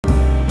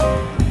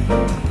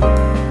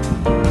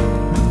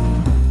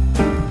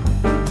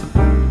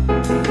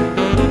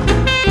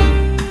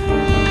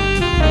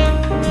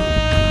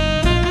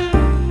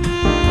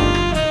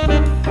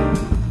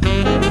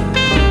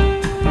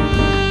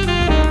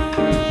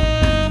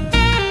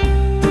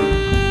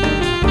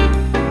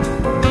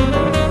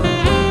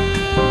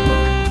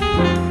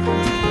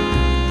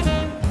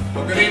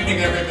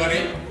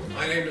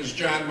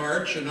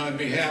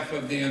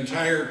behalf of the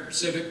entire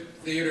Civic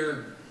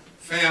Theater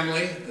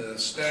family, the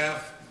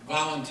staff,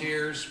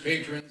 volunteers,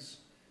 patrons,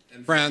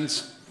 and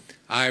friends,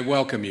 I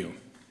welcome you.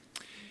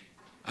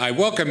 I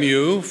welcome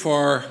you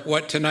for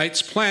what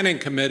tonight's planning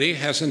committee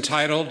has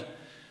entitled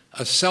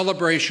A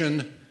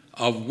Celebration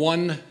of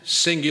One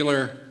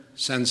Singular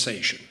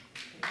Sensation.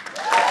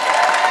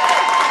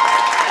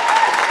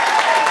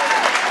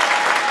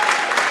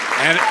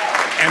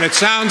 And it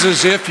sounds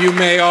as if you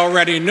may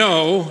already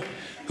know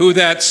who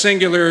that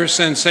singular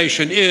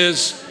sensation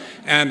is,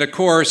 and of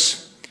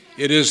course,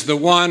 it is the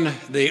one,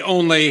 the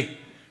only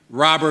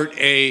Robert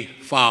A.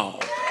 Fowle.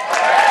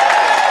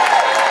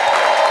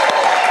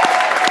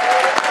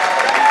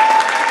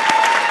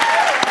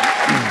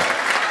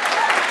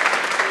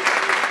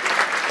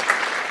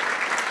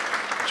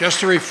 Just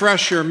to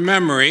refresh your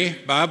memory,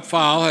 Bob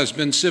Fowle has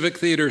been Civic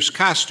Theater's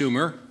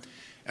costumer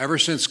ever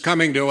since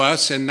coming to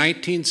us in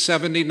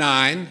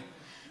 1979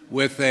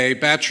 with a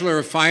Bachelor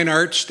of Fine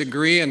Arts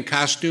degree in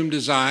costume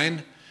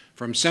design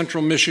from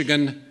Central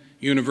Michigan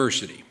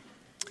University.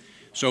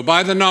 So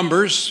by the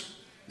numbers,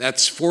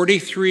 that's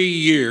 43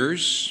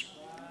 years,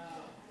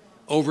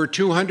 over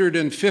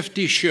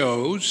 250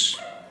 shows.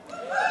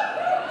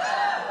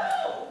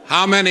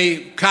 How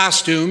many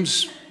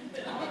costumes?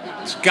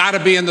 It's got to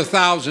be in the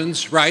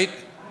thousands, right?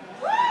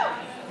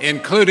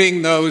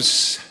 Including those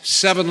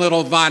 7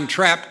 little Von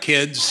Trapp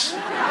kids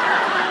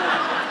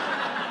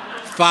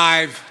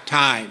 5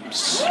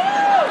 times.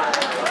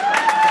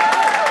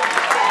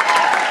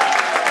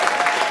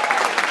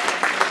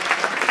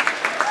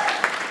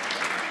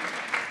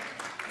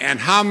 And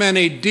how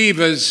many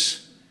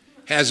divas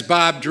has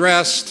Bob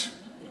dressed,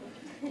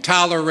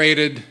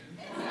 tolerated,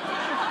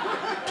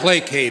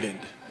 placated?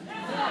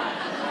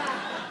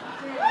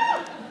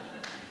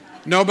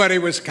 Nobody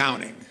was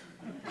counting,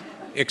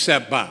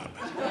 except Bob.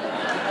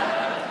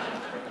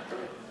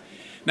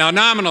 Now,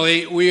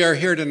 nominally, we are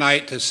here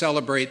tonight to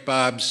celebrate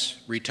Bob's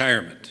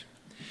retirement,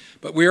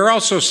 but we are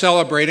also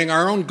celebrating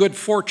our own good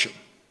fortune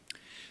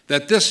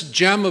that this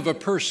gem of a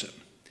person,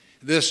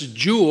 this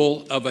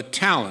jewel of a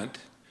talent,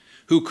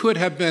 who could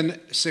have been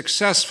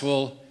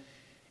successful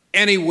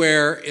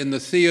anywhere in the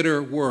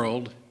theater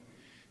world,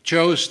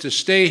 chose to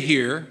stay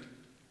here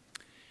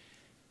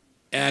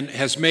and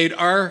has made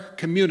our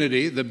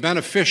community the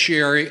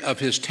beneficiary of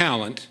his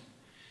talent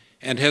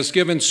and has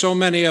given so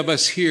many of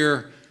us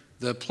here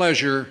the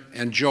pleasure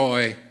and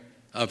joy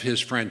of his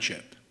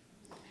friendship.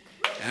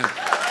 And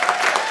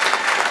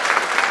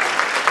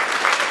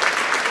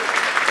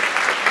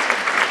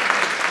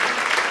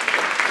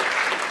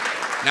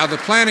now, the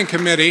planning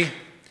committee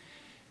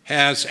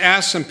has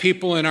asked some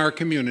people in our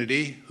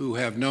community who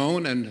have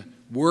known and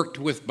worked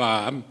with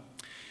Bob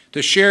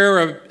to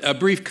share a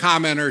brief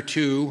comment or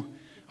two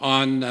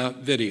on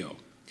video.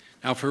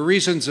 Now, for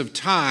reasons of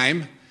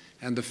time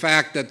and the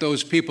fact that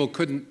those people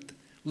couldn't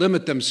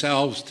limit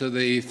themselves to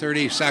the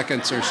 30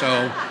 seconds or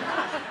so,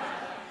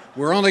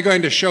 we're only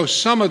going to show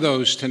some of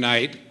those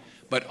tonight,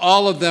 but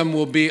all of them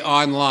will be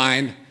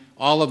online.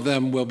 All of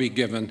them will be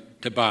given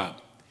to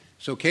Bob.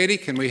 So, Katie,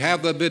 can we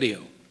have the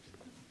video?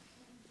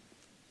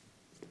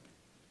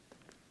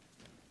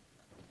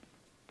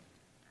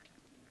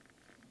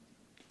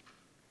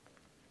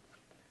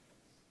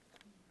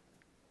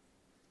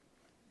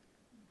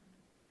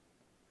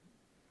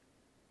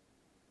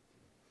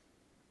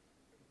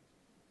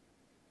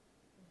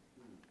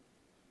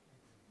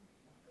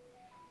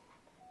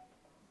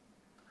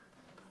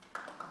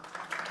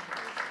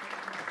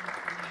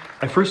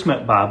 I first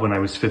met Bob when I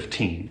was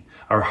 15.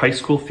 Our high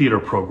school theater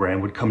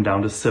program would come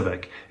down to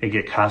Civic and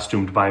get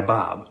costumed by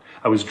Bob.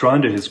 I was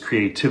drawn to his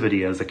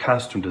creativity as a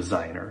costume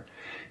designer,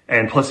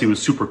 and plus he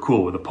was super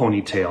cool with a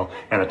ponytail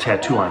and a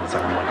tattoo on his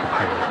arm like a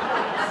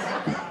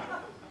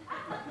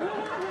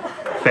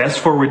pirate. Fast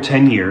forward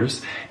 10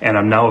 years, and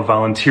I'm now a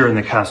volunteer in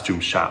the costume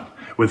shop.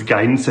 With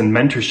guidance and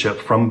mentorship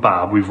from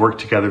Bob, we've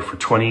worked together for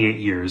 28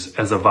 years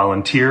as a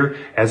volunteer,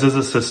 as his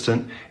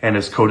assistant, and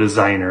as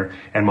co-designer,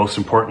 and most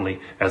importantly,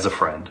 as a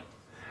friend.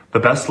 The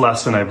best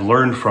lesson I've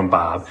learned from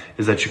Bob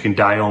is that you can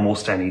dye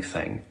almost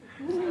anything.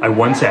 I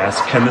once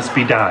asked, can this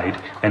be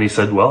dyed? And he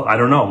said, well, I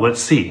don't know,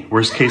 let's see.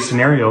 Worst case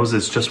scenarios,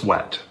 it's just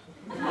wet.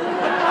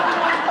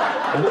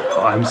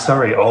 Oh, I'm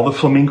sorry, all the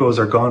flamingos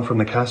are gone from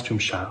the costume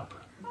shop.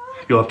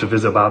 You'll have to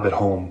visit Bob at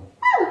home.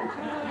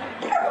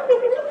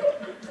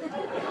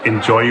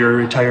 Enjoy your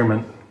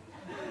retirement.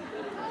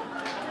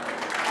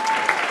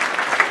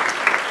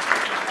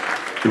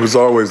 It was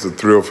always a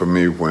thrill for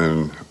me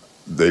when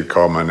they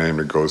called my name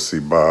to go see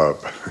Bob.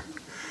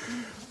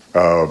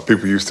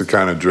 People used to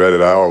kind of dread it.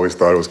 I always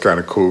thought it was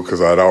kind of cool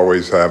because I'd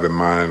always have in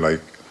mind,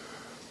 like,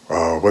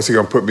 what's he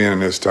going to put me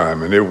in this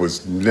time? And it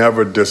was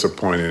never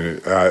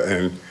disappointing.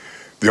 And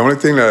the only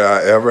thing that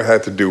I ever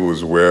had to do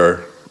was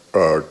wear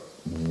a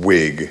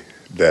wig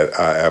that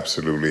I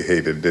absolutely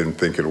hated. Didn't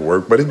think it would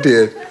work, but it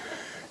did.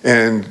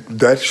 And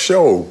that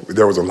show,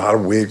 there was a lot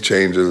of wig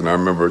changes. And I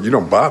remember, you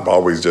know, Bob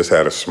always just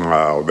had a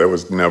smile. There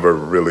was never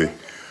really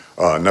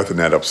nothing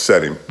that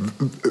upset him.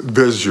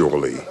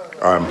 Visually,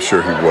 I'm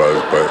sure he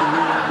was,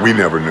 but we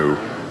never knew.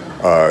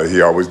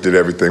 He always did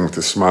everything with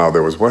a smile.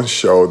 There was one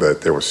show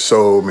that there were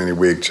so many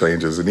wig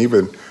changes, and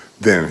even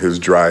then his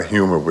dry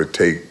humor would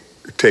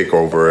take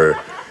over,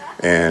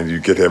 and you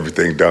get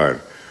everything done.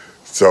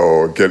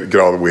 So get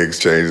all the wigs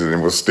changed, and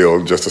it was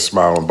still just a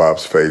smile on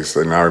Bob's face.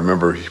 And I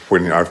remember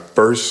when I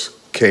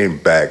first came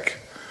back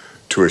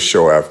to a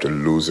show after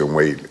losing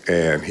weight,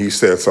 and he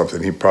said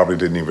something he probably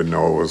didn't even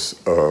know was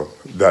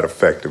that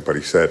effective, but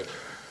he said,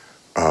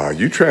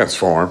 you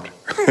transformed,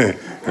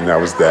 and that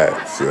was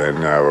that. So,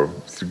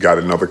 and got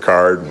another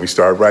card, and we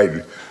started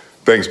writing.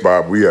 Thanks,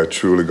 Bob. We are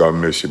truly gonna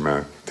miss you,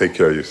 man. Take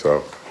care of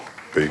yourself.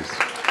 Peace.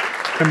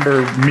 I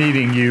remember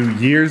meeting you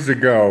years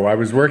ago. I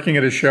was working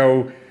at a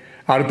show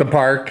out at the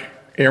park,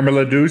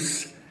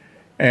 Ermeladeus,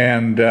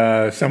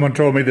 and someone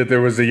told me that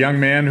there was a young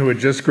man who had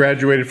just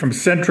graduated from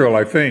Central,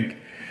 I think.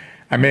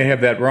 I may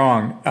have that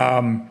wrong.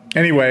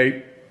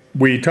 Anyway,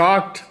 we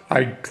talked.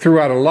 I threw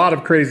out a lot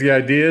of crazy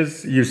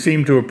ideas. You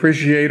seemed to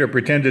appreciate or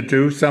pretended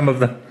to some of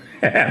them.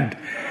 And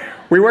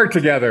we worked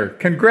together.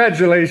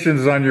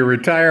 Congratulations on your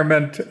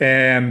retirement,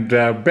 and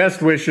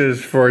best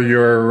wishes for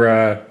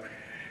your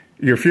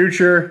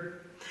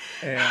future.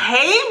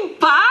 Hey,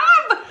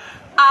 Bob!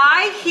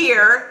 I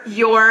hear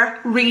you're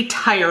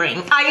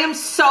retiring. I am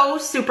so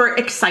super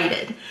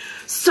excited.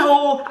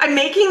 So I'm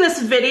making this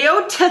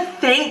video to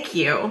thank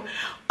you.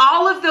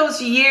 All of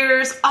those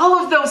years, all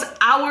of those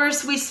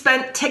hours we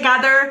spent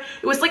together,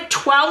 it was like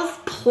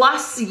 12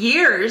 plus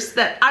years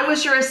that I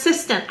was your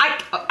assistant.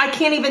 I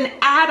can't even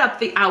add up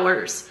the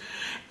hours.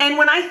 And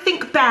when I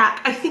think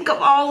back, I think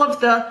of all of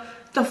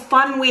the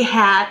fun we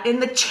had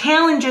and the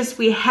challenges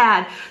we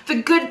had,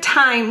 the good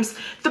times,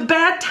 the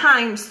bad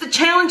times, the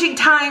challenging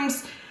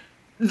times,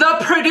 the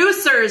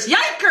producers,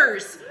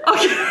 yikers,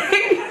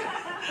 okay?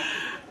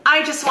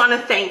 I just want to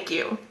thank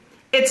you.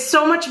 It's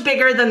so much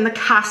bigger than the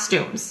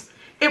costumes.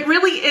 It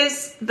really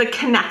is the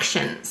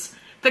connections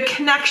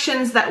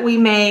that we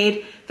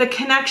made, the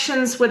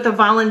connections with the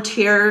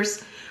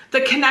volunteers, the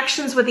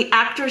connections with the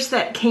actors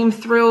that came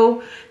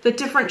through, the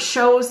different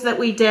shows that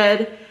we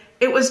did.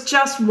 It was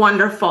just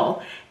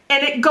wonderful.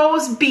 And it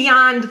goes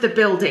beyond the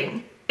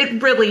building.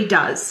 It really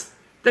does.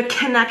 The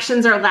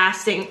connections are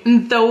lasting,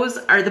 and those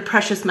are the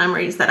precious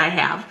memories that I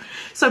have.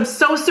 So I'm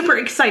so super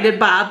excited,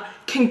 Bob.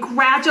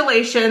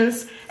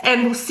 Congratulations,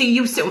 and we'll see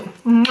you soon.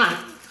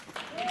 Mwah.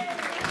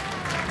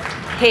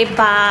 Hey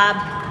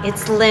Bob,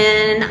 it's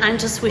Lynn. I'm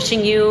just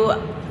wishing you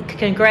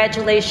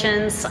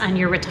congratulations on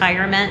your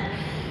retirement.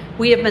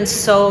 We have been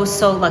so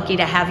lucky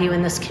to have you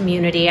in this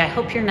community. I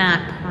hope you're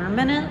not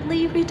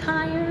permanently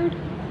retired.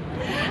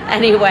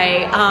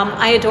 Anyway,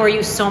 I adore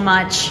you so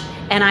much,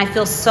 and I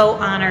feel so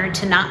honored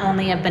to not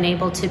only have been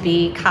able to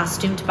be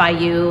costumed by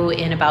you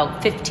in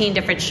about 15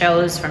 different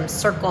shows, from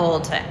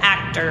Circle to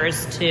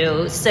Actors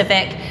to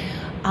Civic,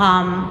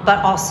 but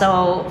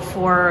also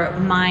for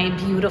my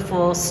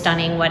beautiful,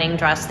 stunning wedding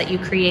dress that you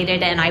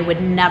created, and I would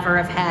never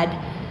have had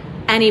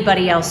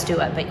anybody else do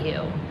it but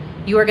you.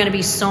 You are going to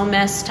be so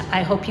missed.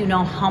 I hope you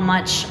know how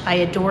much I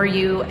adore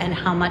you and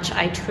how much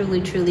I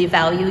truly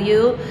value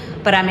you,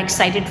 but I'm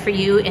excited for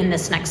you in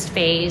this next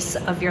phase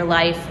of your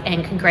life,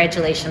 and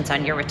congratulations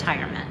on your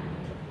retirement.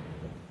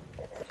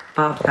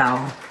 Bob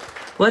Fowle.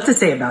 What to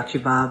say about you,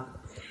 Bob?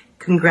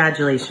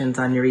 Congratulations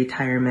on your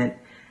retirement.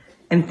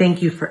 And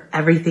thank you for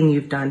everything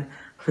you've done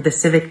for the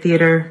Civic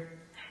Theater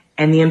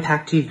and the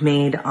impact you've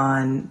made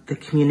on the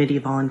community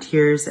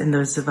volunteers and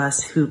those of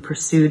us who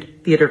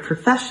pursued theater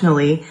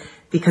professionally,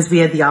 because we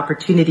had the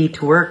opportunity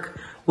to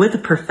work with a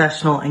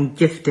professional and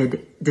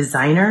gifted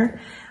designer.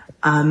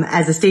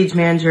 As a stage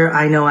manager,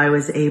 I know I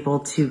was able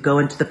to go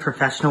into the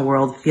professional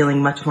world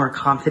feeling much more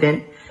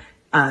confident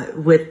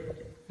with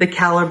the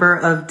caliber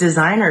of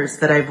designers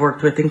that I've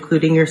worked with,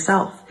 including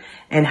yourself,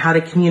 and how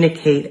to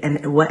communicate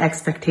and what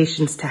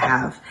expectations to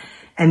have.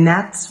 And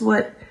that's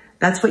what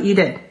you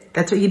did.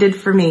 That's what you did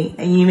for me.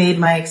 And you made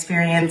my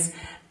experience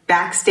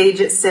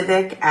backstage at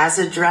Civic as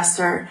a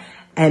dresser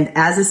and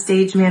as a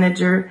stage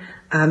manager,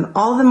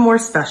 all the more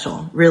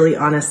special, really,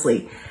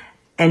 honestly.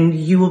 And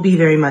you will be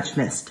very much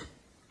missed.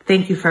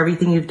 Thank you for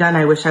everything you've done.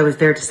 I wish I was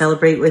there to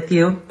celebrate with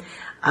you.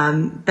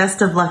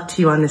 Best of luck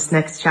to you on this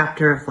next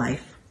chapter of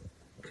life.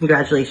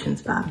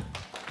 Congratulations, Bob.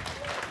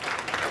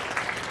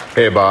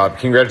 Hey, Bob.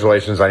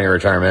 Congratulations on your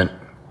retirement.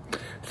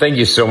 Thank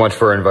you so much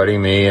for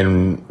inviting me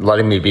and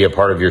letting me be a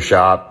part of your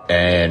shop,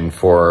 and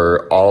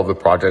for all of the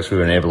projects we've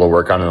been able to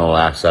work on in the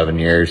last 7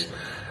 years.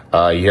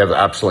 You have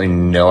absolutely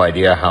no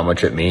idea how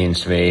much it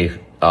means to me,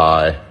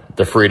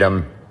 the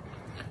freedom,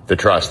 the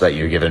trust that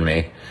you've given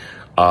me.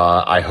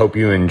 I hope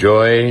you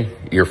enjoy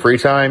your free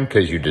time,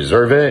 because you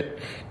deserve it.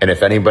 And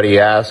if anybody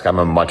asks, I'm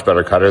a much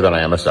better cutter than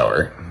I am a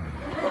sewer.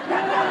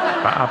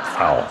 Bob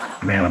Fowle,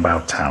 man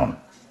about town.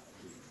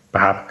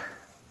 Bob,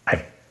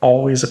 I've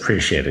always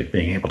appreciated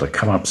being able to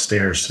come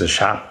upstairs to the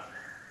shop,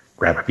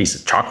 grab a piece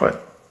of chocolate,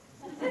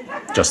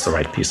 just the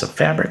right piece of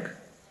fabric,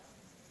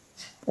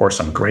 or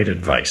some great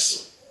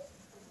advice.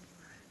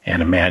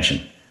 And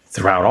imagine,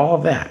 throughout all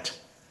of that,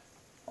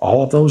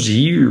 all of those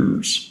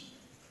years,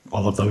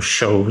 all of those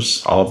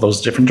shows, all of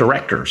those different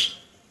directors,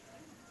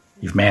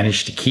 You've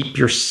managed to keep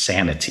your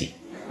sanity.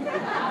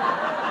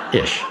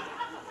 Ish.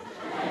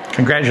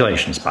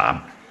 Congratulations,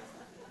 Bob.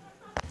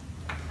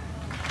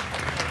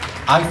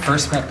 I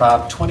first met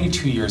Bob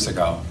 22 years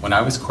ago when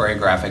I was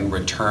choreographing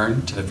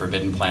Return to the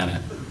Forbidden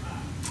Planet.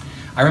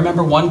 I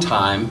remember one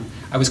time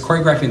I was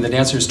choreographing the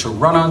dancers to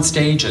run on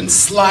stage and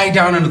slide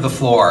down onto the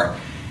floor,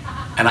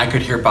 and I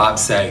could hear Bob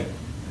say,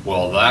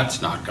 "Well,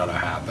 that's not gonna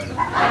happen." And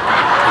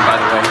by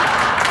the way,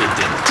 it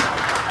didn't.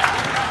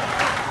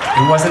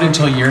 It wasn't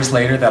until years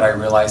later that I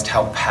realized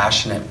how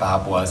passionate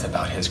Bob was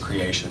about his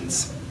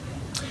creations.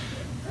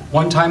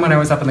 One time when I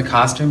was up in the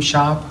costume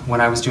shop, when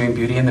I was doing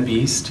Beauty and the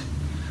Beast,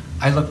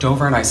 I looked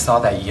over and I saw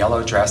that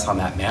yellow dress on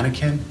that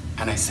mannequin,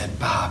 and I said,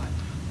 "Bob,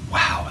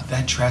 wow,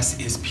 that dress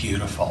is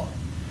beautiful."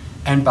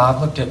 And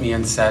Bob looked at me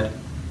and said,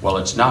 "Well,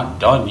 it's not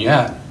done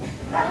yet."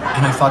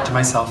 And I thought to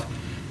myself,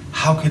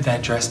 how could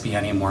that dress be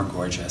any more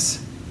gorgeous?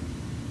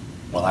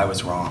 Well, I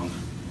was wrong.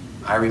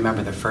 I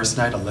remember the first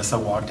night Alyssa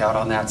walked out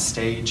on that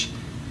stage,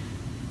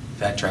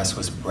 that dress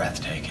was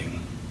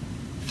breathtaking.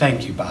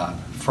 Thank you, Bob,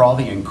 for all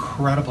the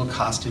incredible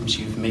costumes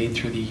you've made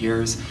through the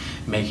years,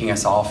 making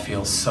us all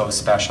feel so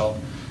special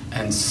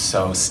and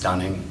so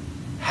stunning.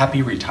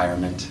 Happy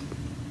retirement.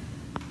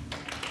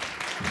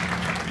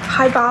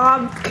 Hi,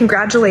 Bob.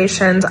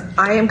 Congratulations.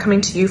 I am coming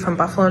to you from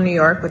Buffalo, New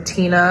York with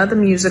Tina, the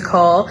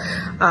musical.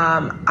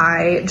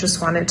 I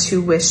just wanted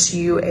to wish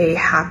you a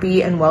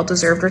happy and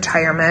well-deserved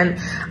retirement.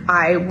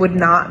 I would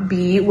not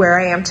be where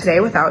I am today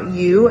without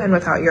you and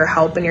without your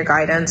help and your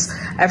guidance.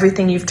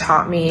 Everything you've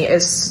taught me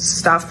is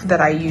stuff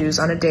that I use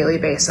on a daily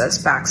basis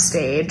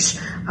backstage.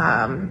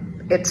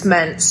 It's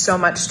meant so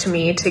much to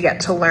me to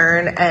get to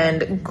learn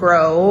and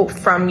grow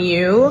from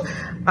you.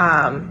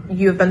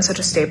 You've been such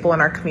a staple in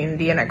our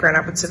community and at Grand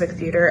Rapids Civic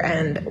Theater,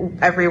 and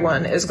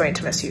everyone is going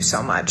to miss you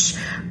so much.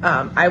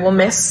 I will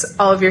miss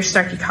all of your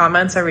snarky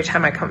comments every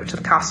time I come to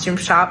the costume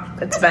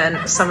shop. It's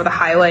been some of the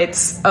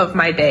highlights of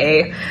my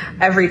day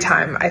every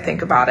time I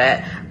think about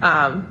it.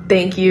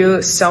 Thank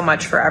you so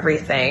much for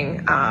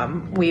everything.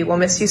 We will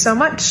miss you so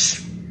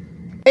much.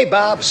 Hey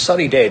Bob,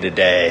 sunny day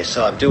today,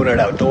 so I'm doing it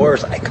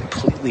outdoors. I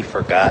completely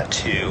forgot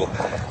to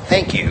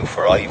thank you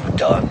for all you've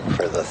done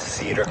for the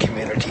theater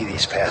community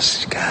these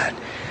past,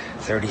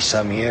 30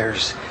 some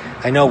years.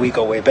 I know we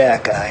go way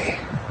back. I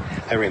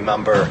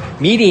remember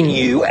meeting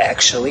you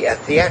actually at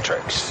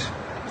Theatrics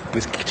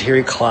with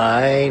Terry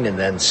Klein and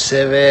then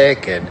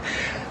Civic and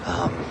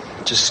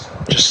just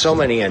so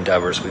many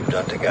endeavors we've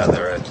done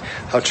together, and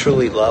how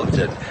truly loved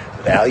and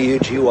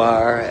valued you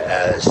are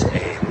as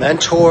a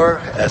mentor,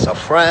 as a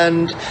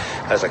friend,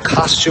 as a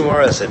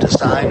costumer, as a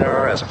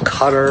designer, as a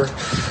cutter.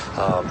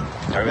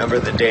 I remember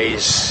the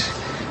days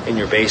in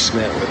your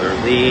basement with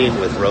Erlene,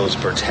 with Rose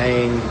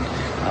Bertain.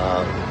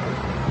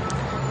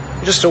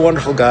 You're just a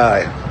wonderful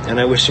guy, and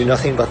I wish you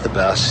nothing but the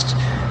best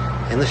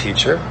in the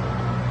future,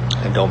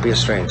 and don't be a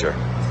stranger.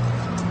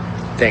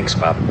 Thanks,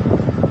 Bob.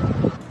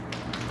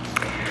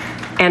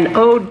 An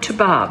ode to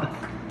Bob.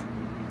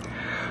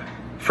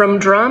 From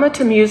drama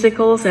to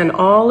musicals and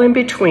all in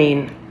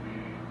between,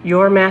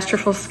 your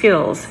masterful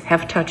skills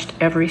have touched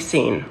every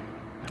scene.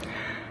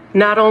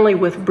 Not only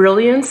with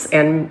brilliance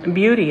and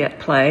beauty at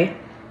play,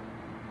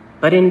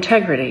 but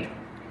integrity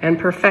and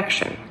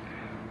perfection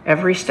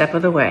every step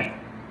of the way.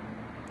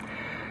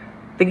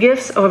 The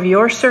gifts of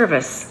your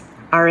service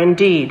are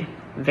indeed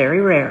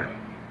very rare.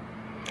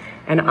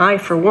 And I,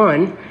 for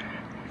one,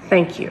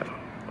 thank you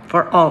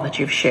for all that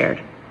you've shared.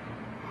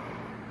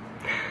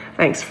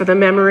 Thanks for the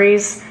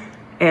memories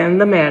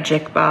and the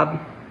magic, Bob.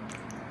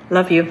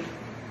 Love you.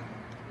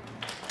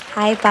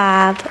 Hi,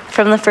 Bob.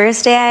 From the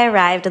first day I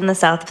arrived in the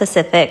South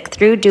Pacific,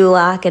 through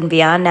Duloc and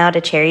beyond now to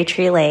Cherry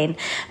Tree Lane,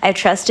 I've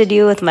trusted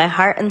you with my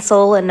heart and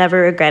soul and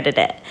never regretted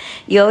it.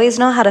 You always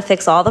know how to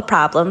fix all the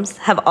problems,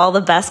 have all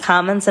the best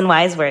comments and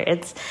wise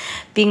words.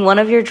 Being one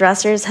of your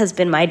dressers has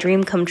been my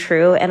dream come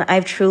true, and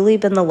I've truly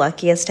been the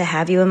luckiest to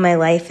have you in my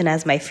life and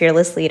as my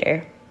fearless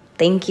leader.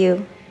 Thank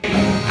you.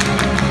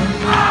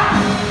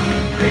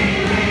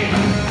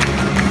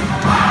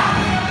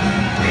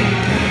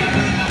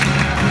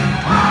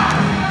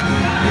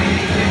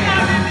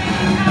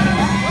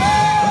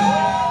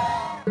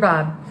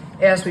 Bob,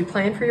 as we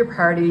planned for your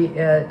party,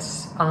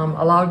 it's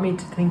allowed me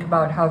to think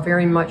about how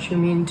very much you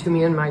mean to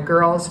me and my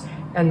girls,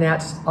 and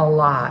that's a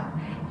lot.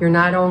 You're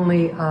not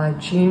only a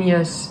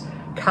genius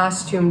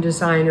costume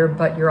designer,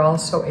 but you're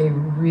also a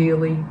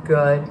really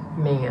good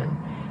man.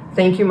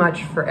 Thank you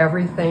much for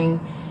everything,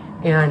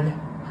 and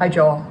hi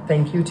Joel,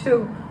 thank you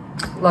too.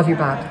 Love you,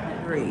 Bob.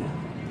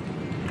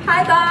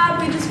 Hi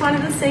Bob, we just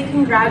wanted to say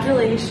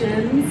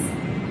congratulations.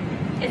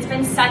 It's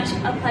been such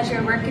a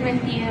pleasure working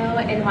with you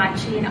and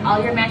watching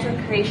all your magical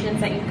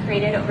creations that you've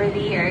created over the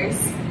years.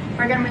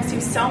 We're gonna miss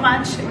you so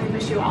much, and we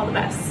wish you all the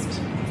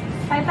best.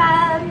 Bye,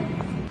 Bob.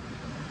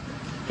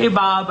 Hey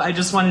Bob, I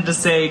just wanted to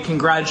say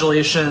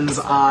congratulations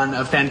on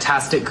a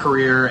fantastic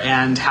career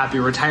and happy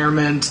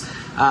retirement.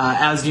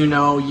 As you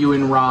know, you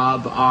and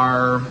Rob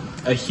are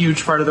a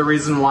huge part of the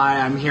reason why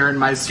I'm here in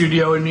my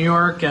studio in New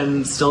York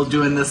and still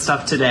doing this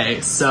stuff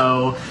today.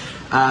 So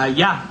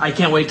yeah, I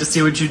can't wait to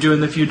see what you do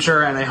in the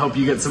future, and I hope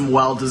you get some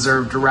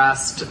well-deserved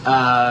rest.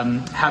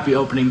 Happy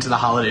opening to the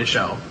holiday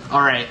show.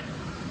 All right,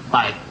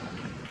 bye.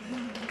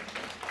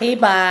 Hey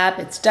Bob,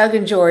 it's Doug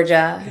in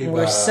Georgia. Hey,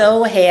 We're Bob.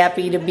 so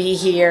happy to be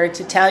here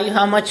to tell you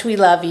how much we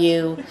love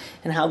you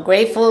and how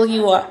grateful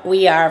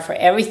we are for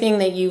everything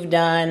that you've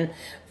done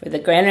for the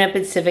Grand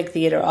Rapids Civic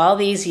Theater all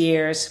these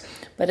years,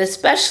 but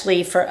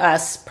especially for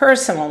us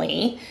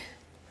personally.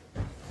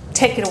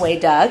 Take it away,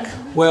 Doug.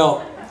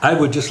 Well, I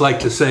would just like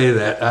to say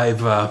that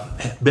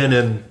I've been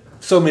in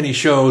so many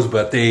shows,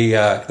 but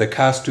the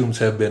costumes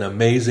have been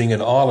amazing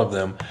in all of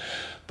them.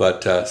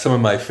 But some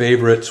of my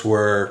favorites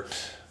were,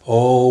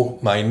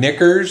 my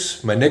knicker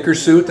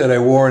suit that I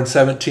wore in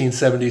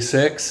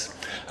 1776.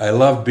 I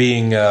love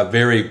being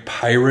very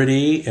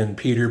piratey in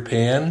Peter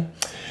Pan,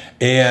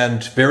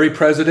 and very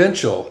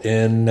presidential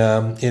in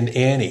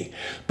Annie.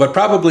 But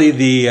probably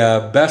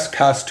the best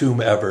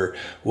costume ever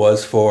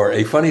was for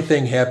a funny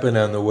thing happened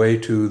on the way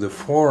to the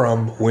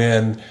forum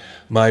when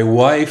my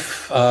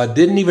wife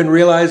didn't even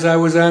realize I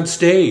was on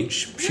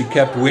stage. She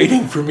kept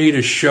waiting for me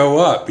to show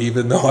up,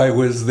 even though I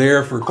was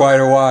there for quite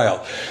a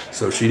while.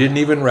 So she didn't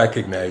even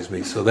recognize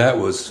me. So that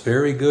was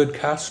very good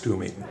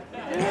costuming.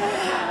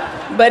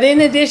 But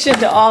in addition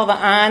to all the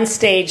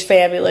on-stage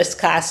fabulous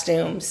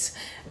costumes,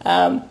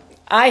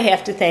 I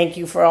have to thank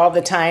you for all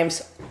the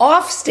times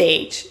off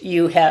stage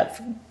you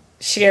have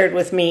shared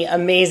with me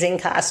amazing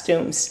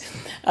costumes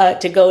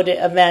to go to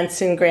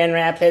events in Grand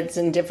Rapids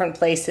and different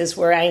places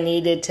where I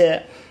needed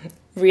to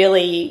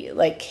really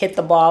hit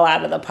the ball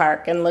out of the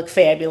park and look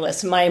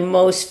fabulous. My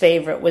most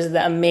favorite was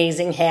the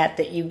amazing hat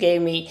that you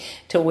gave me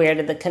to wear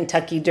to the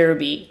Kentucky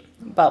Derby.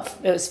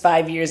 It was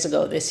 5 years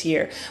ago this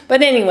year.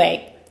 But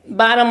anyway,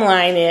 bottom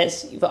line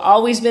is you've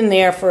always been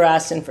there for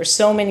us and for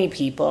so many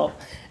people.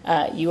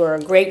 You are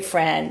a great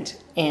friend,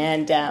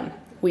 and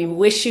we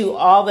wish you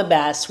all the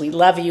best. We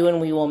love you,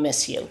 and we will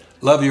miss you.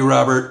 Love you,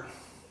 Robert.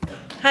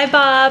 Hi,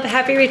 Bob.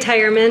 Happy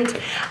retirement.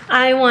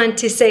 I want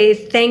to say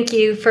thank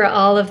you for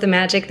all of the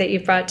magic that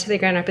you've brought to the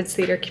Grand Rapids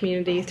theater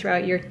community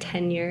throughout your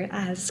tenure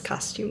as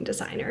costume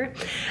designer.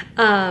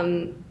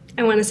 I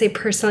want to say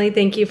personally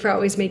thank you for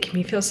always making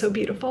me feel so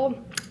beautiful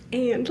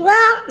and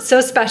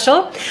so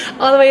special,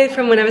 all the way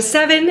from when I was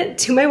 7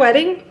 to my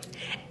wedding.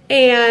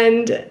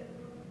 And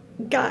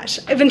gosh,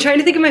 I've been trying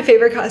to think of my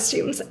favorite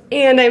costumes,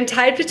 and I'm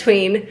tied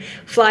between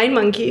Flying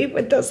Monkey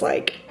with those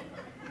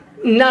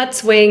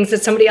nuts wings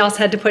that somebody else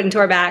had to put into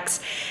our backs,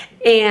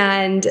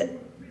 and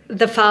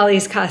the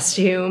Follies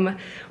costume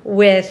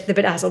with the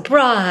bedazzled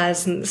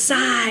bras and the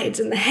sides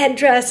and the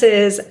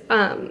headdresses.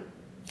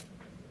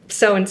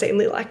 So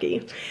insanely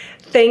lucky.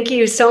 Thank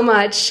you so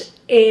much,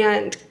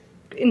 and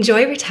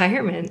enjoy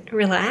retirement.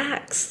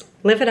 Relax.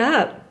 Live it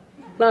up.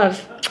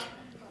 Love.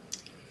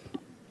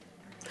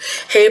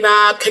 Hey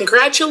Bob,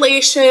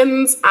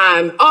 congratulations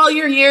on all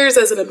your years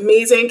as an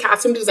amazing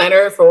costume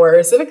designer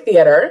for Civic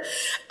Theater.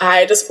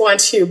 I just want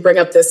to bring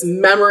up this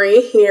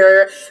memory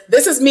here.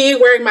 This is me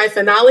wearing my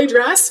finale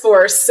dress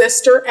for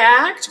Sister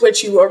Act,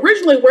 which you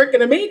originally weren't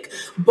gonna make,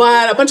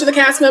 but a bunch of the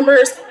cast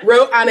members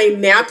wrote on a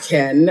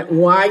napkin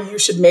why you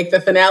should make the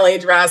finale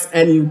dress,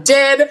 and you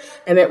did,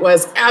 and it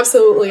was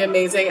absolutely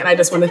amazing, and I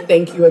just want to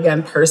thank you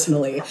again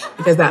personally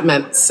because that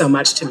meant so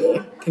much to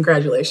me.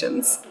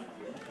 Congratulations.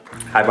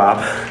 Hi, Bob.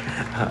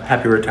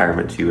 Happy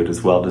retirement to you. It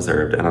is well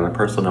deserved. And on a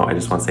personal note, I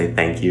just want to say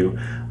thank you.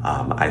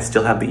 I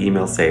still have the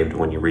email saved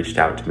when you reached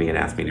out to me and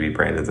asked me to be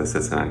Brandon's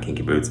assistant on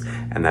Kinky Boots,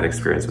 and that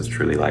experience was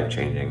truly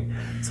life-changing.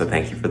 So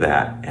thank you for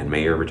that, and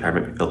may your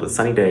retirement be filled with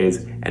sunny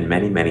days and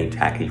many, many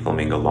tacky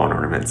flamingo lawn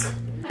ornaments.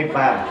 Hey,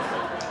 Bob.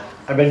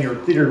 I've been your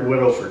theater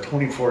widow for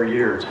 24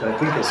 years, but I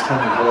think it's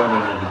time to go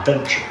on an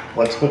adventure.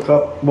 Let's hook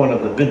up one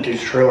of the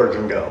vintage trailers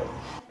and go.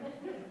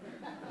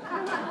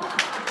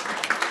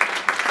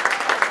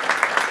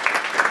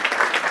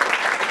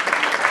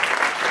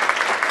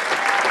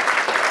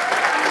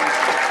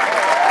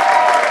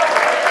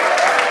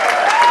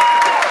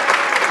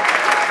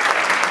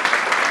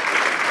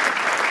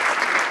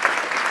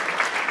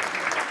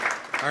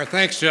 Our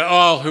thanks to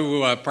all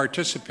who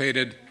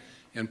participated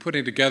in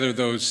putting together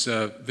those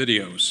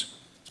videos.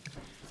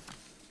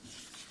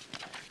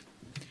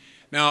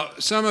 Now,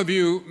 some of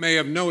you may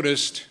have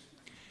noticed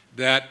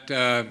that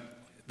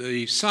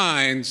the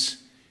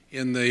signs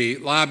in the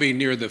lobby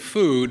near the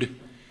food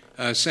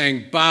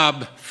saying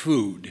Bob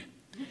Food.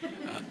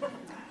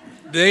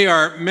 They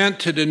are meant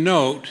to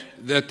denote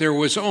that there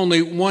was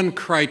only one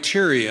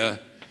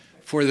criteria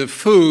for the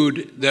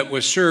food that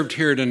was served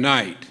here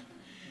tonight,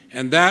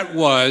 and that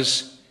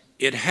was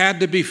it had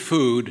to be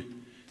food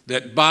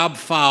that Bob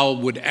Fowle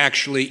would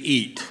actually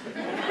eat.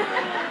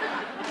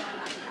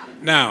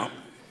 Now,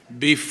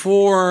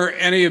 before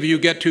any of you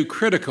get too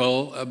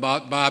critical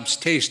about Bob's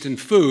taste in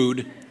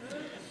food,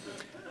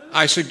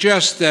 I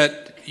suggest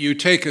that you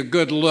take a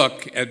good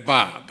look at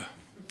Bob,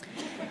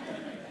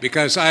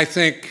 because I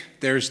think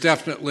there's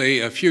definitely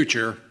a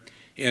future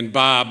in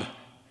Bob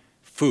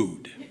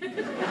Food,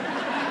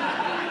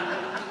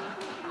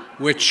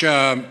 which,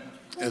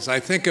 as I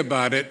think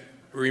about it,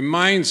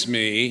 reminds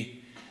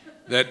me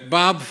that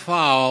Bob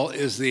Fowle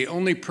is the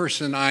only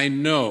person I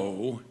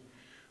know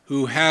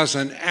who has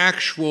an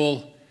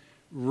actual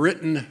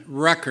written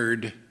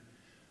record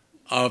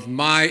of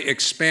my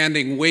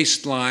expanding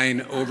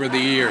waistline over the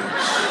years.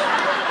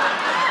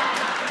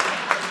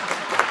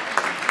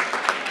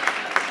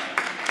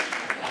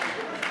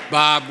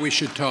 Bob, we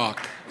should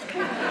talk.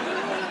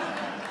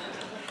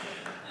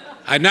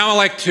 I'd now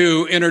like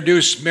to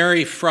introduce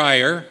Mary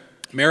Fryer.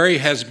 Mary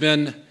has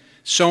been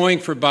sewing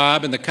for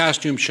Bob in the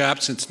costume shop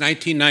since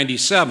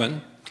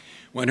 1997,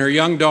 when her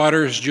young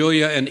daughters,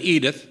 Julia and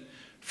Edith,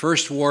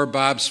 first wore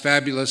Bob's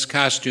fabulous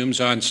costumes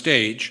on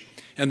stage,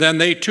 and then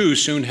they too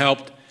soon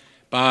helped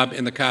Bob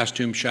in the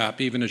costume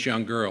shop, even as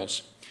young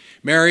girls.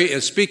 Mary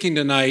is speaking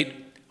tonight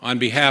on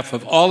behalf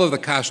of all of the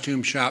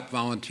costume shop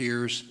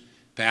volunteers,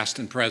 past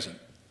and present.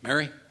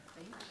 Mary?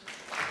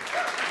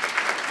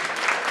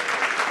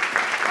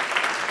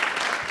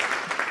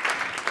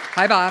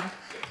 Hi, Bob.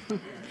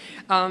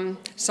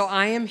 So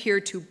I am here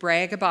to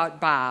brag about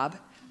Bob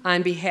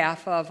on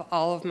behalf of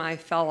all of my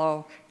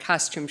fellow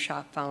costume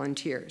shop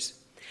volunteers.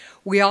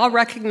 We all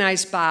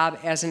recognize Bob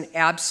as an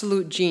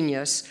absolute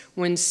genius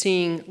when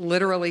seeing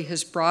literally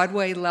his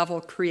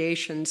Broadway-level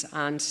creations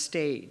on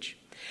stage.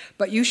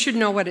 But you should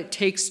know what it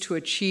takes to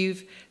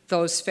achieve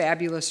those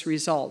fabulous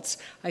results.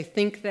 I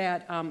think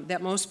that,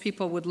 that most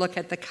people would look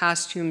at the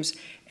costumes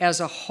as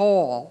a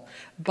whole,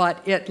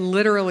 but it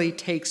literally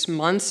takes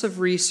months of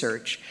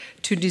research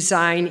to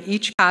design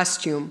each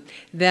costume,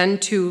 then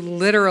to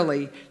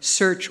literally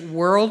search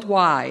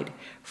worldwide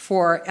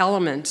for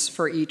elements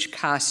for each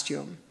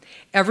costume.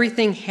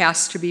 Everything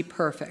has to be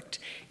perfect.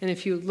 And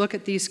if you look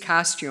at these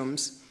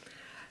costumes,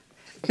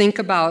 think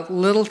about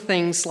little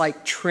things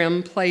like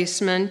trim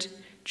placement,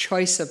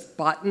 choice of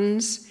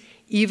buttons,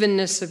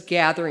 evenness of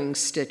gathering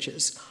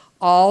stitches,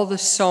 all the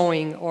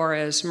sewing, or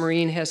as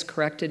Maureen has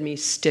corrected me,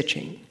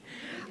 stitching.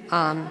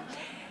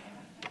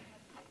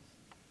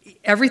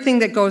 Everything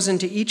that goes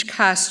into each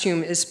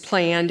costume is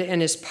planned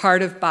and is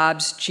part of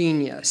Bob's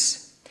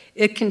genius.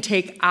 It can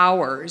take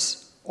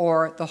hours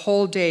or the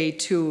whole day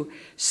to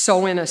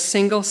sew in a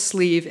single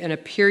sleeve in a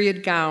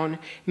period gown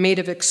made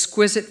of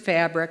exquisite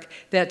fabric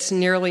that's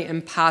nearly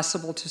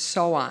impossible to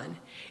sew on.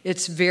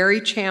 It's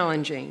very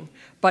challenging,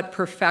 but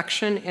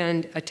perfection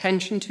and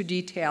attention to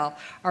detail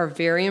are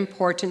very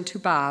important to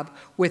Bob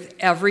with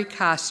every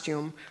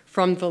costume,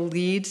 from the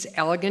lead's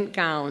elegant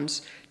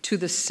gowns to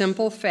the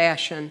simple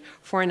fashion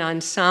for an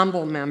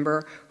ensemble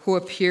member who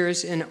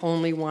appears in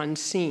only one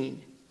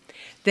scene.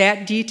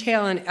 That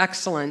detail and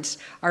excellence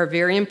are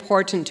very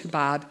important to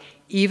Bob,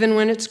 even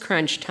when it's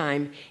crunch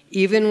time,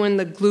 even when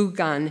the glue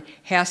gun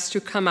has to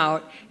come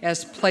out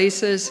as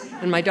Places,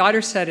 and my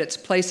daughter said it's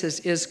Places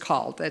is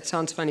called. That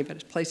sounds funny, but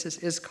it's Places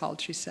is called,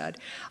 she said,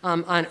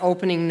 on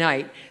opening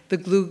night.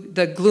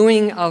 The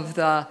gluing of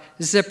the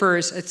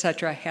zippers,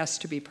 etc., has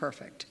to be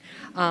perfect.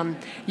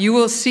 You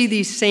will see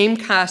these same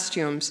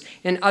costumes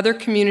in other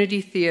community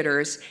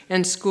theaters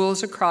and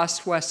schools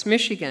across West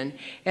Michigan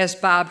as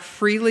Bob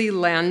freely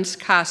lends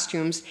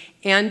costumes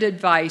and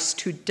advice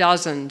to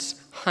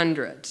dozens,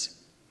 hundreds.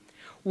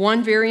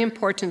 One very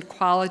important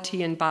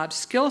quality in Bob's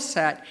skill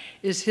set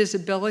is his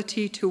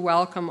ability to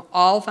welcome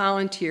all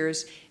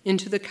volunteers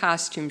into the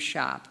costume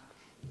shop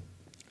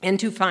and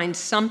to find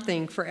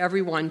something for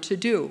everyone to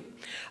do.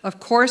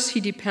 Of course, he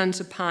depends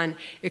upon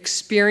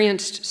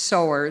experienced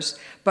sewers,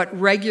 but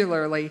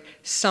regularly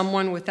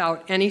someone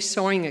without any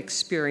sewing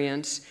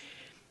experience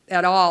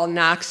at all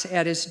knocks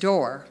at his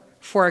door.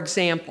 For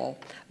example,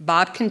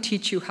 Bob can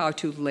teach you how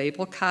to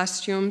label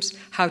costumes,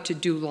 how to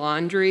do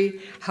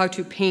laundry, how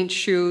to paint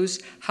shoes,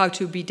 how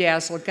to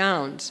bedazzle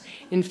gowns.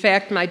 In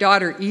fact, my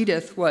daughter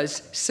Edith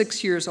was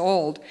 6 years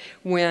old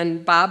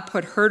when Bob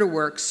put her to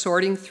work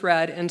sorting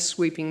thread and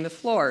sweeping the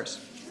floors.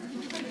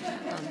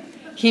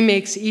 He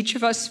makes each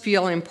of us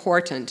feel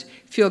important,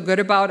 feel good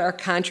about our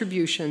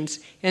contributions,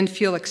 and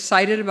feel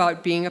excited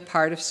about being a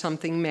part of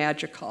something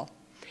magical.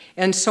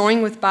 And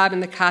sewing with Bob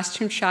in the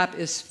costume shop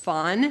is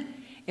fun,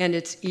 and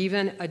it's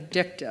even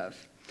addictive.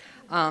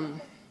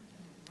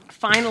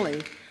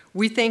 Finally,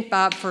 we thank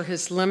Bob for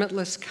his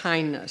limitless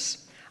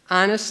kindness.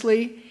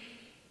 Honestly,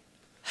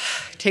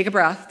 take a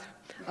breath.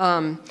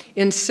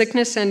 In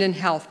sickness and in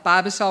health,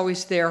 Bob is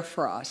always there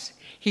for us.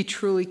 He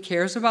truly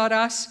cares about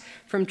us,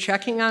 from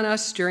checking on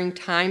us during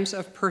times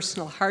of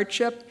personal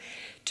hardship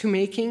to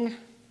making,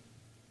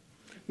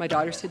 my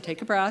daughter said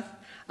take a breath,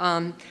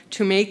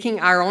 to making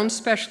our own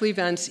special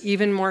events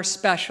even more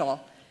special.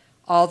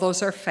 All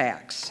those are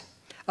facts.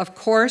 Of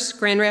course,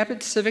 Grand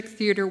Rapids Civic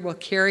Theater will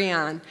carry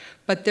on,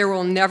 but there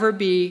will never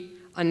be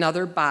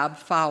another Bob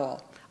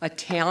Fowle, a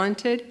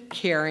talented,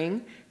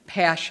 caring,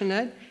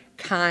 passionate,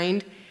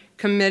 kind,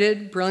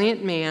 committed,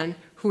 brilliant man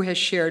who has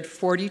shared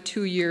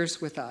 42 years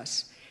with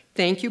us.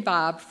 Thank you,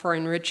 Bob, for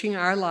enriching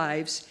our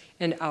lives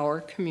and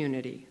our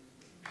community.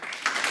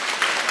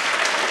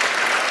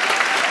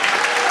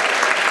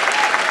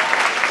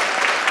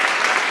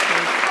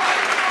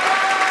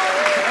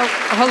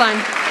 Oh, hold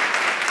on.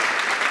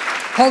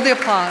 Hold the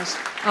applause.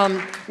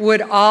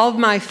 Would all of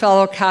my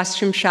fellow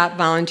costume shop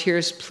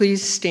volunteers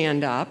please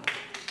stand up?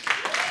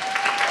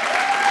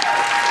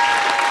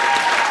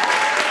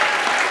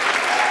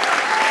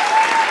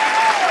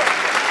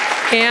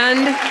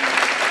 And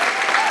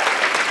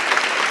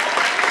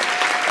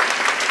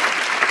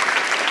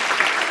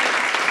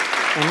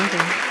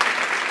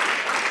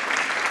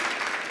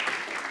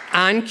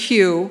on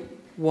cue,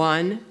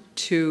 1,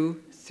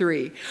 2,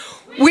 3.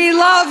 We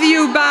love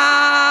you,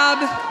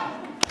 Bob.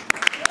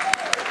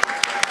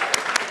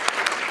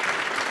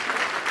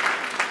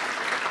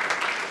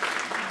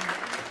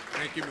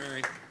 Thank you,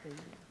 Mary.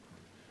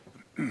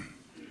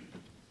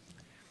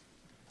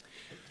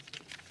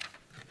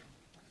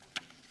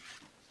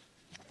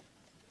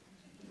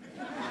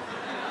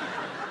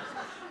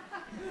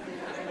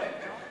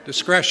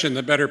 Discretion,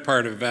 the better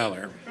part of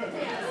valor.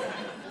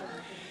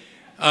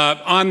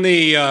 On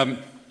the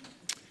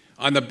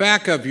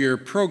back of your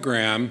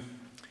program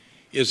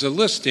is a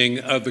listing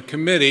of the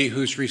committee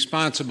who's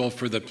responsible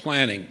for the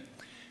planning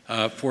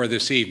for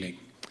this evening.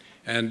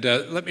 And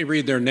let me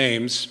read their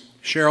names.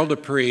 Cheryl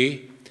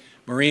Dupree,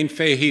 Maureen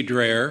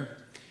Fahey-Dreher,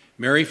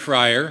 Mary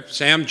Fryer,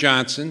 Sam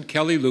Johnson,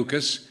 Kelly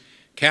Lucas,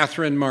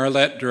 Catherine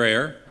Marlette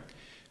Dreher,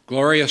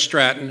 Gloria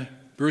Stratton,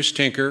 Bruce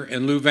Tinker,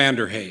 and Lou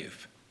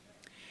Vanderhave.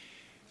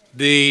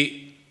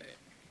 This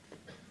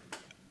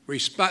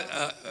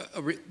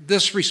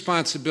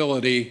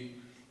responsibility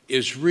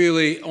is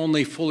really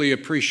only fully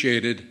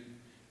appreciated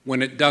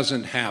when it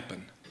doesn't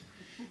happen.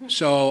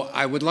 So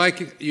I would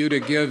like you to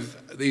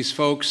give these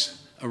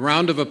folks a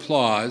round of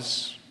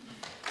applause.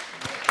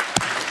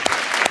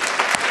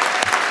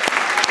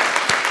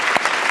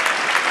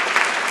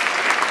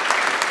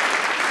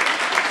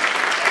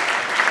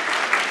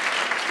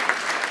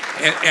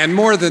 And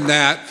more than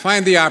that,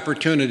 find the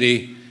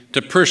opportunity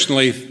to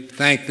personally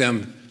thank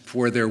them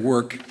for their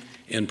work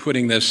in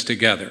putting this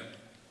together.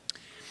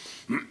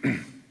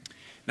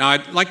 Now,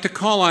 I'd like to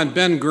call on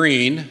Ben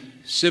Green,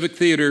 Civic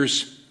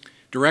Theater's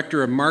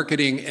Director of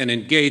Marketing and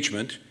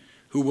Engagement,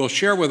 who will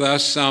share with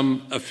us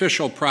some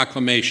official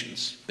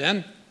proclamations.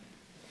 Ben?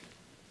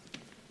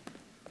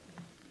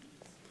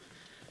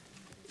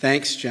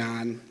 Thanks,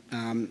 John.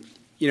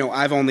 You know,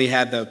 I've only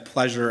had the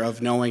pleasure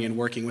of knowing and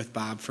working with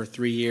Bob for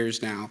 3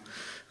 years now,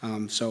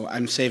 so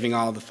I'm saving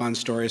all the fun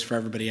stories for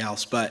everybody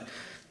else. But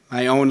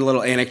my own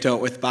little anecdote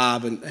with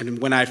Bob, and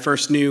when I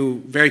first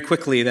knew very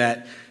quickly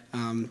that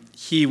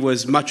he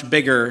was much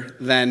bigger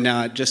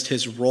than just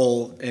his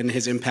role and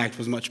his impact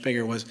was much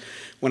bigger, was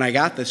when I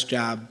got this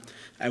job,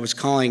 I was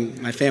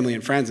calling my family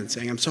and friends and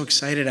saying, I'm so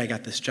excited I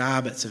got this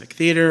job at Civic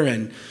Theater,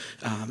 and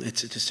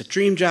it's just a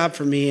dream job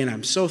for me, and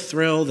I'm so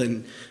thrilled.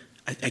 And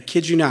I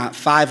kid you not,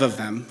 5 of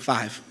them,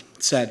 5,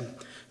 said,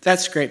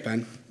 that's great,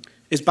 Ben.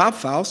 Is Bob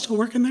Fowle still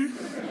working there?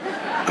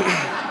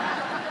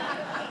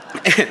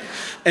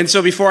 And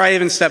so before I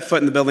even stepped foot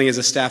in the building as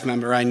a staff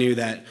member, I knew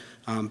that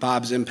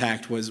Bob's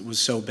impact was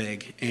so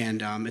big.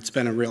 And it's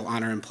been a real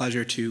honor and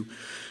pleasure to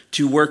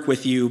work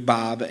with you,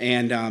 Bob.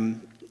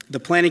 And the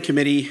planning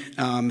committee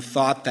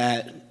thought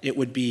that it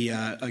would be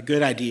a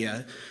good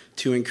idea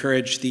to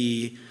encourage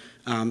the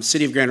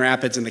City of Grand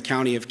Rapids and the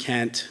County of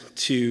Kent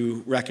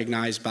to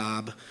recognize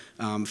Bob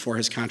for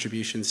his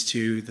contributions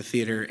to the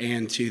theater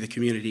and to the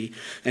community.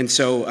 And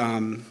so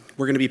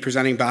we're going to be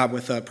presenting Bob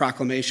with a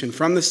proclamation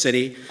from the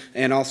city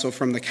and also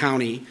from the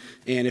county.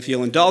 And if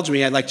you'll indulge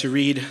me, I'd like to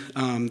read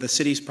the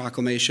city's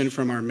proclamation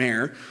from our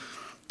mayor.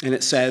 And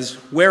it says,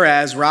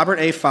 whereas Robert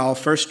A. Fowle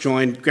first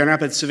joined Grand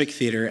Rapids Civic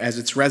Theater as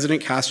its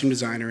resident costume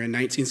designer in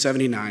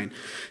 1979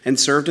 and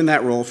served in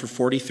that role for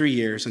 43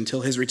 years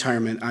until his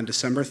retirement on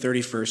December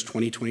 31st,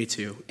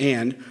 2022.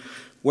 And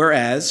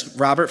whereas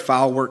Robert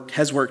Fowle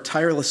has worked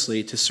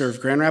tirelessly to serve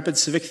Grand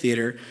Rapids Civic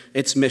Theater,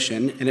 its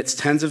mission, and its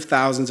tens of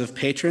thousands of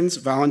patrons,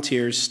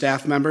 volunteers,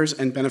 staff members,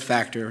 and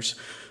benefactors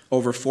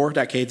over 4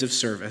 decades of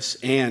service.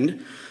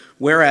 And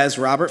whereas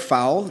Robert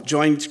Fowle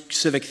joined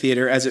Civic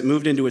Theater as it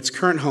moved into its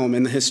current home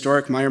in the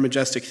historic Meyer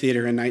Majestic Theater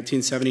in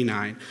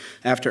 1979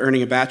 after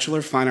earning a Bachelor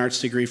of Fine Arts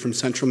degree from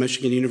Central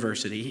Michigan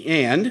University.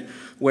 And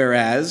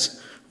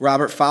whereas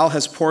Robert Fowle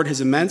has poured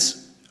his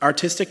immense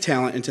artistic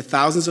talent into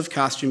thousands of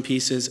costume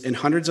pieces and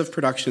hundreds of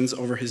productions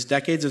over his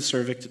decades of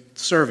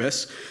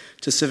service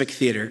to Civic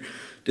Theater,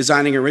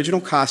 designing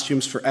original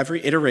costumes for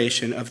every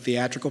iteration of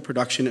theatrical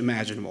production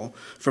imaginable,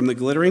 from the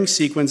glittering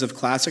sequins of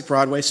classic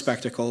Broadway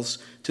spectacles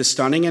to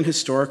stunning and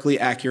historically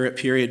accurate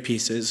period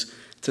pieces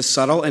to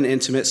subtle and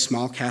intimate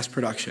small cast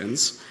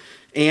productions.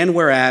 And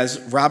whereas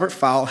Robert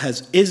Fowle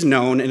is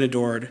known and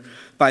adored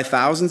by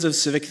thousands of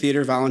Civic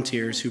Theater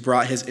volunteers who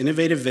brought his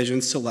innovative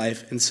visions to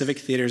life in Civic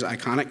Theater's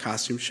iconic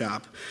costume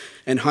shop,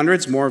 and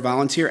hundreds more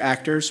volunteer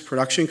actors,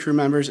 production crew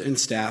members, and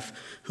staff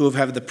who have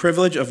had the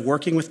privilege of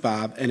working with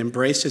Bob and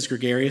embraced his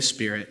gregarious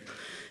spirit.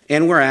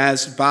 And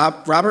whereas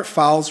Robert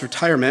Fowle's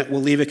retirement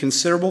will leave a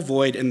considerable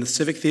void in the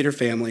Civic Theater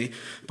family,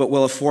 but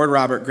will afford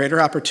Robert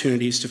greater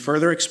opportunities to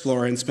further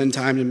explore and spend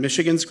time in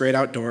Michigan's great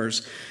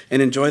outdoors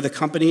and enjoy the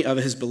company of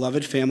his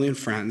beloved family and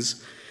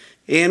friends.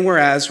 And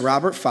whereas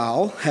Robert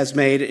Fowle has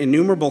made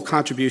innumerable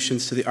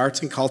contributions to the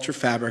arts and culture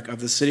fabric of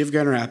the city of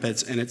Grand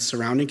Rapids and its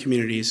surrounding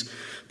communities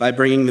by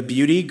bringing the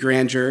beauty,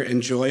 grandeur,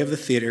 and joy of the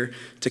theater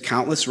to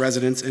countless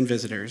residents and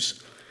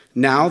visitors.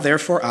 Now,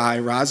 therefore, I,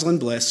 Rosalind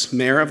Bliss,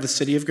 Mayor of the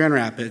City of Grand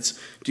Rapids,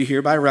 do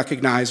hereby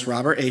recognize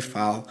Robert A.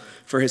 Fowle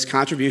for his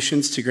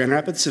contributions to Grand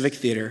Rapids Civic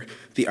Theater,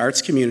 the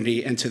arts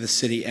community, and to the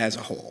city as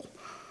a whole.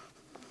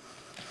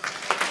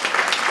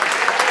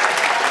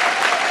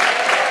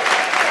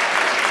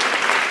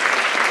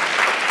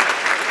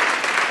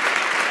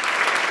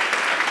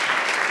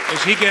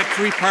 Does he get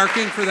free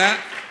parking for that?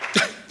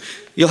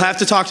 You'll have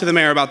to talk to the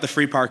mayor about the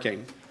free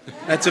parking.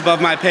 That's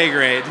above my pay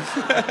grade.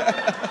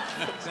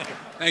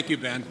 Thank you,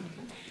 Ben.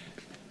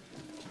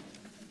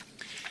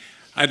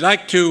 I'd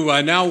like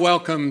to now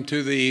welcome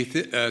to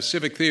the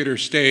Civic Theater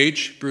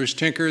stage Bruce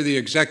Tinker, the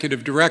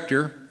Executive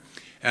Director,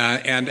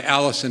 and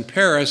Allison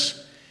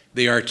Paris,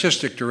 the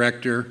Artistic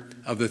Director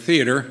of the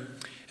theater.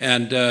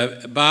 And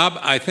Bob,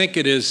 I think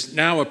it is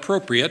now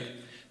appropriate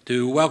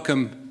to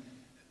welcome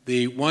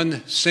the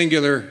one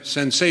singular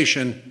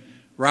sensation,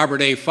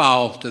 Robert A.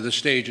 Fowle, to the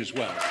stage as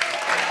well.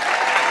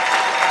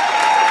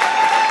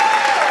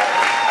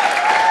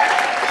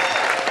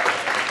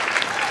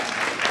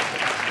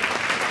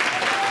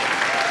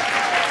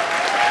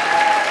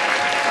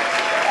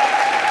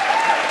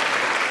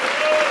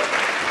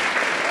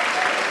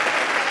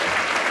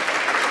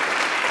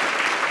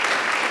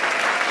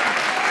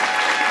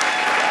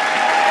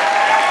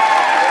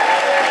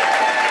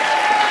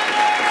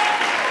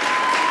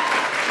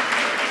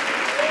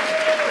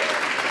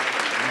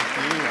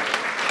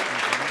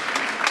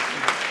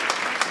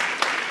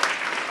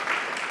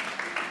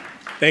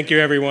 Thank you,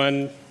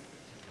 everyone.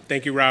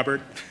 Thank you,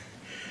 Robert.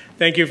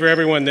 Thank you for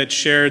everyone that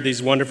shared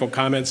these wonderful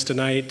comments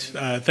tonight.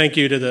 Thank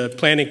you to the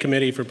Planning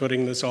Committee for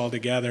putting this all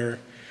together.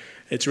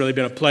 It's really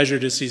been a pleasure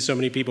to see so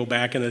many people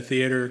back in the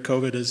theater.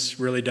 COVID has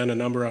really done a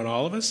number on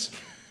all of us.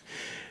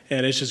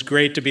 And it's just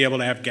great to be able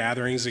to have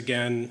gatherings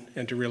again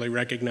and to really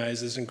recognize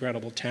this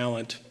incredible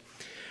talent.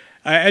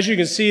 As you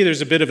can see,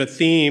 there's a bit of a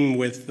theme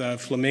with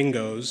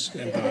flamingos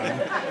and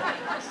Bob.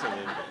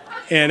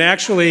 And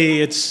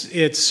actually,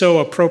 it's so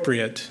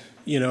appropriate.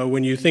 You know,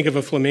 when you think of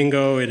a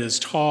flamingo, it is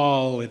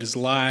tall, it is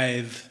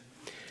lithe,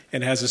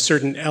 and has a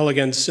certain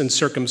elegance and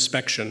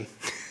circumspection.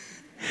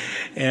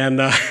 And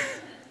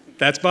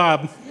that's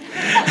Bob.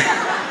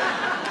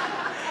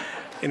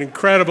 An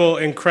incredible,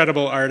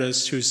 incredible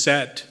artist who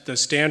set the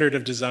standard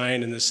of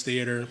design in this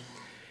theater,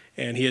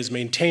 and he has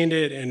maintained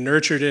it and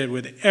nurtured it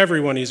with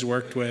everyone he's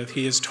worked with.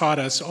 He has taught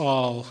us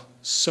all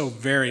so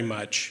very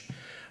much,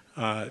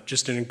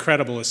 just an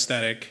incredible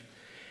aesthetic.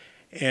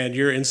 And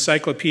your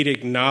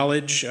encyclopedic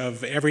knowledge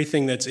of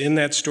everything that's in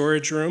that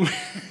storage room,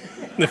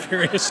 the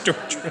various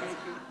storage rooms.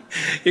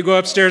 You go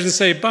upstairs and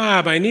say,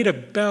 Bob, I need a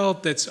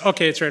belt that's,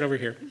 okay, it's right over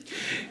here.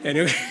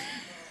 And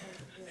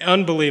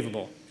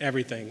unbelievable,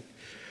 everything.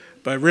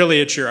 But really,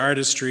 it's your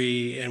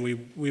artistry, and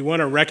we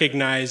want to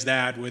recognize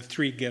that with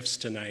 3 gifts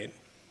tonight.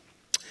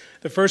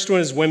 The first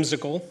one is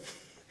whimsical.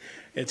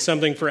 It's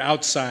something for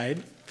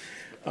outside.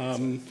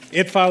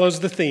 It follows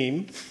the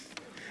theme.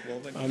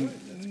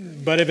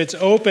 But if it's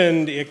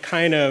opened, it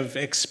kind of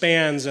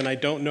expands, and I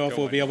don't know if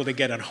we'll be able to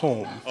get it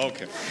home.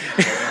 Okay.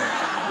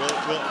 We'll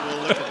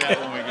look at that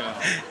when we get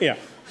home. Yeah.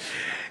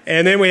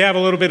 And then we have a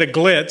little bit of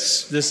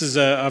glitz. This is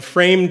a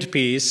framed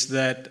piece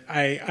that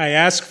I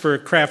asked for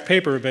craft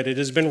paper, but it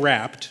has been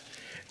wrapped.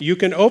 You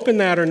can open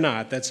that or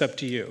not. That's up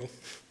to you.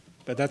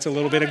 But that's a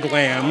little bit of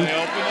glam.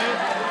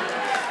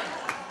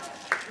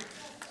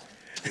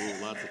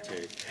 Ooh, lots of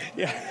tape.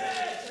 Yeah.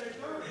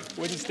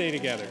 Wouldn't stay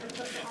together.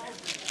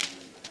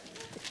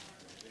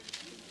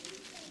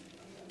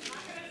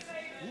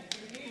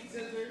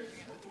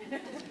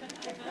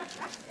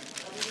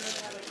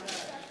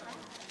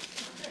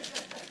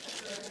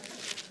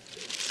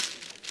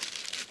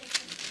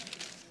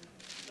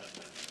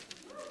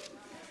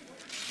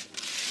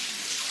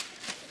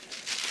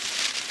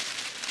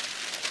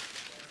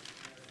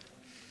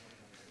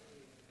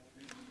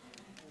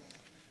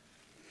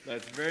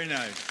 That's very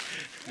nice.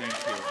 Thank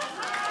you.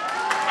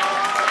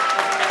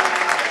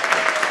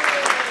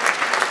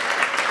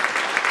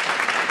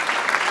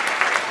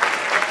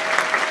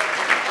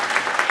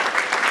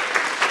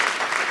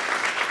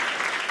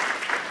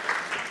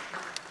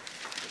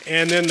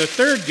 And then the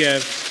third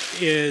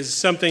gift is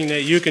something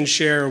that you can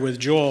share with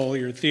Joel,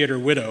 your theater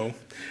widow.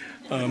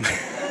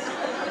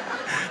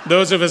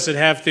 Those of us that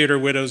have theater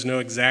widows know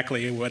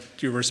exactly what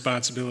your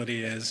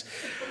responsibility is.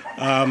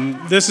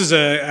 This is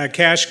a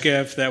cash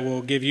gift that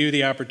will give you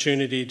the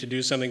opportunity to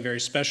do something very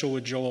special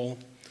with Joel.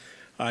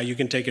 You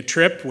can take a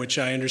trip, which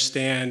I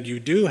understand you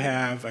do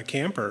have a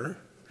camper,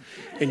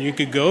 and you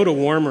could go to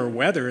warmer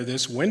weather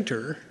this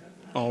winter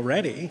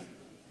already,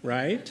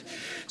 right?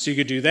 So you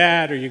could do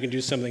that, or you can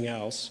do something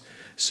else.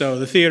 So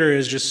the theater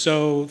is just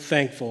so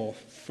thankful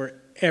for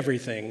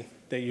everything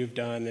that you've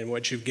done and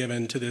what you've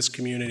given to this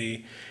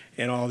community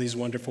and all these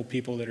wonderful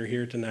people that are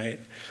here tonight.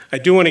 I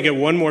do want to get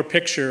one more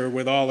picture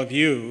with all of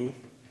you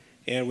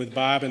and with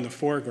Bob in the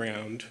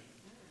foreground,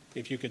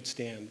 if you could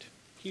stand.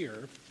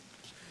 here.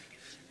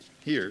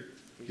 Here?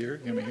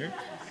 Here? You want me here?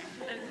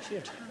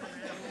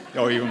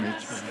 Oh, you want me to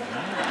turn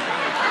around?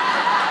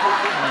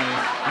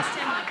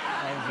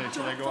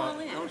 Should I go out?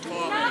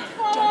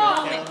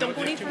 Don't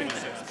go any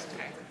further.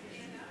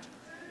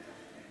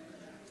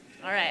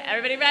 All right,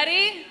 everybody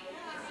ready?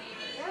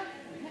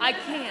 I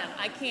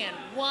can.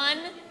 1,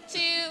 2,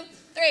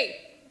 3.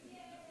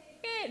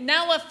 Good.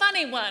 Now a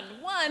funny one.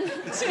 1, 2,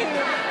 3.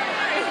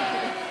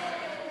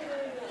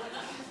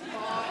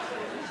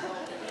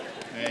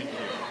 Thank you.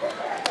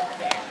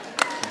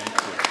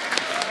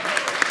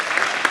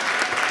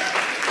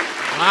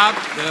 Bob,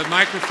 the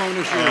microphone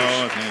is yours.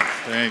 Oh,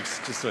 thanks.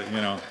 Just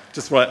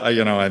just what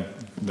I'm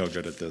no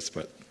good at this,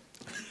 but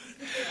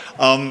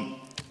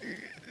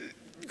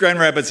Grand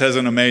Rapids has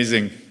an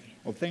amazing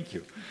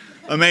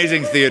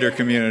theater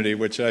community,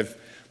 which I've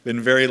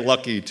been very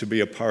lucky to be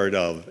a part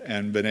of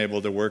and been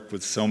able to work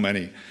with so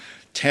many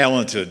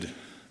talented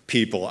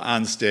people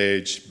on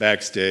stage,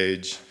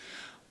 backstage,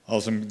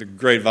 also the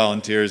great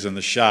volunteers in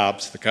the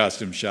shops, the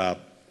costume shop,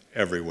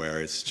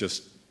 everywhere. It's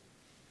just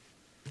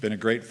been a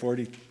great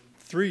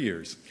 43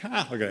 years.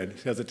 Look, I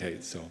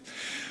hesitate. So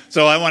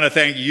I want to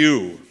thank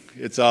you.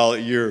 It's all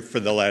you for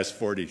the last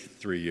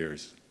 43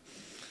 years.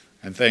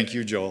 And thank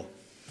you, Joel.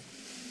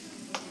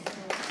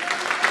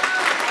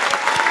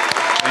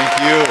 Thank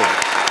you.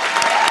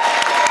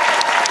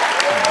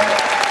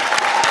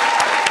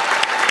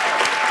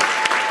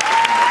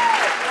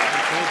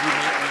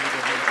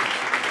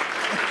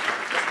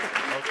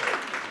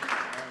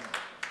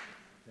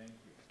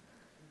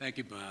 Thank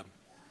you, Bob.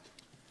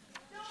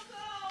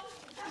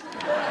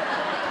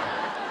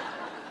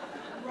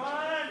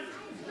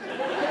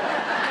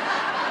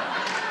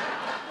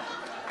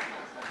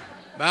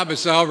 Bob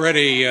has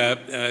already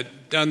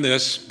done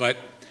this, but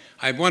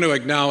I want to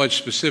acknowledge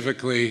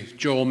specifically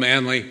Joel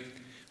Manley,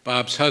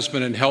 Bob's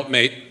husband and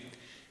helpmate,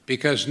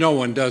 because no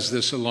one does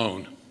this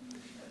alone.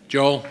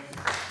 Joel?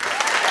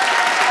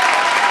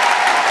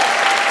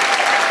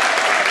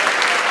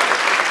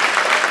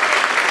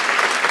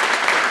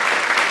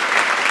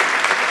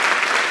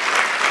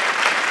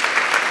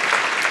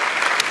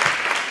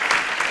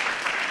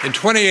 In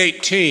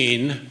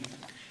 2018,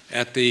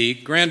 at the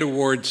Grand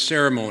Awards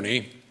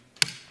ceremony,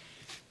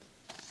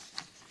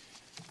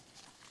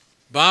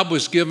 Bob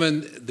was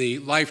given the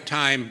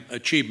Lifetime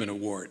Achievement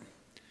Award.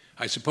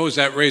 I suppose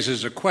that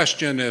raises a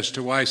question as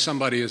to why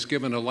somebody is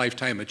given a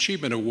Lifetime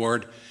Achievement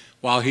Award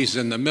while he's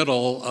in the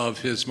middle of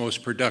his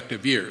most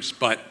productive years.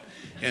 But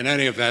in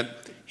any event,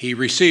 he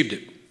received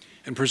it.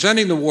 And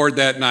presenting the award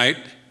that night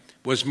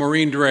was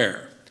Maureen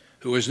Dreher,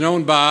 who has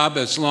known Bob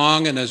as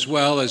long and as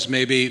well as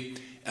maybe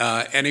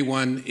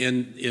anyone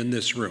in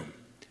this room,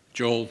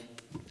 Joel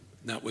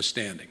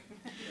notwithstanding.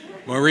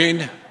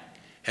 Maureen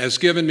has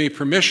given me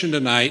permission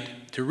tonight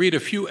to read a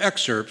few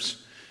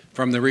excerpts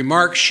from the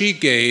remarks she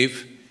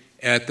gave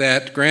at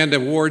that Grand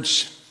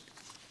Awards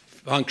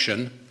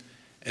function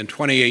in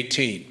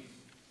 2018.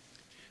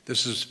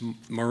 This is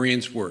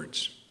Maureen's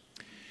words.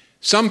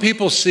 Some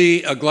people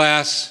see a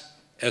glass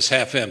as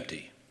half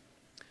empty.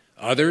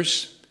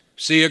 Others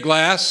see a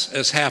glass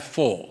as half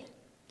full.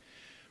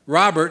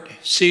 Robert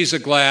sees a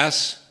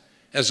glass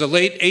as a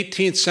late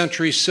 18th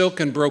century silk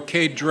and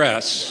brocade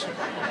dress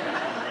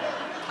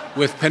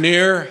with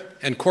pannier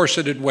and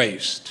corseted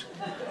waist,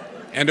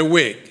 and a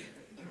wig.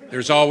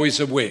 There's always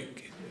a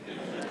wig.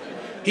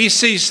 He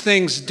sees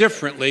things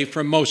differently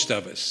from most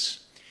of us.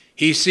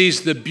 He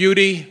sees the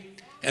beauty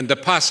and the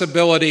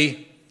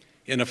possibility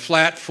in a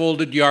flat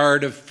folded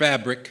yard of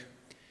fabric.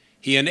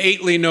 He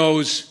innately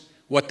knows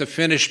what the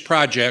finished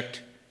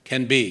project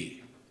can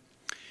be.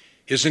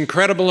 His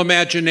incredible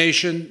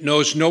imagination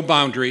knows no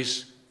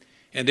boundaries,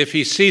 and if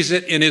he sees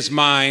it in his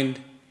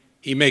mind,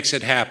 he makes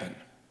it happen.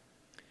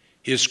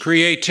 His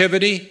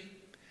creativity,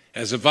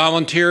 as a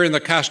volunteer in the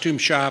costume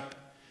shop,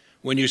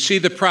 when you see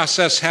the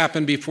process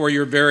happen before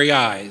your very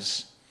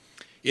eyes,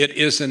 it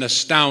is an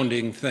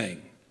astounding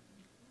thing.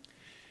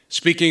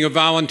 Speaking of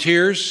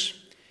volunteers,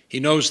 he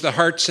knows the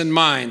hearts and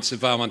minds of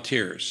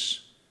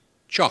volunteers.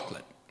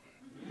 Chocolate.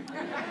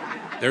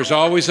 There's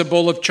always a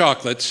bowl of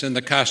chocolates in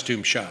the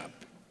costume shop.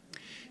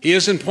 He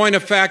is, in point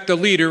of fact, a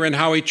leader in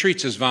how he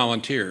treats his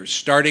volunteers,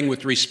 starting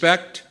with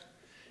respect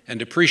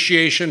and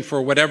appreciation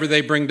for whatever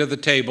they bring to the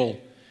table,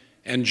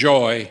 and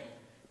joy,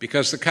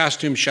 because the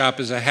costume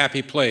shop is a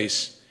happy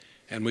place,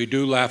 and we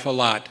do laugh a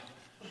lot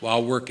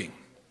while working.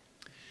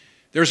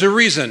 There's a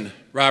reason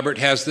Robert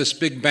has this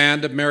big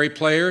band of merry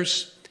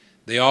players.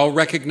 They all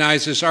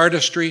recognize his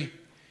artistry,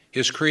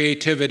 his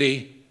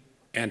creativity,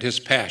 and his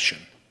passion.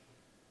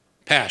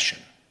 Passion.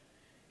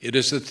 It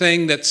is the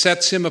thing that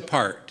sets him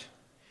apart.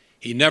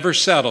 He never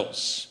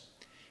settles.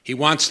 He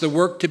wants the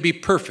work to be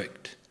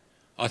perfect,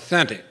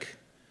 authentic,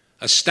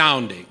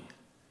 astounding.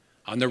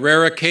 On the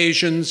rare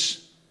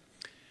occasions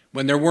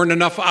when there weren't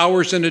enough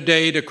hours in a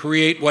day to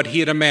create what he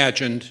had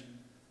imagined,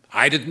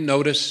 I didn't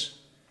notice,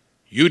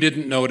 you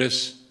didn't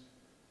notice,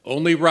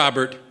 only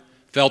Robert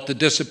felt the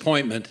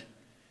disappointment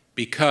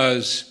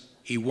because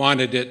he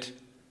wanted it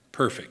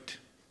perfect.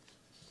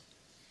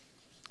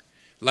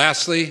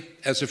 Lastly,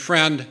 as a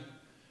friend,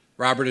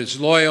 Robert is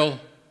loyal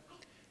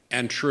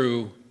and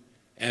true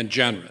and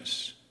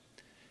generous.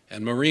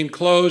 And Maureen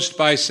closed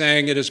by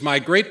saying, "It is my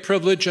great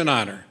privilege and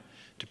honor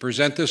to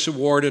present this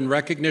award in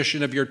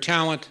recognition of your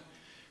talent,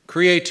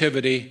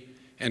 creativity,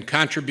 and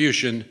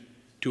contribution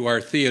to our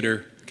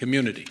theater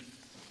community."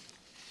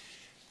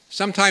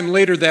 Sometime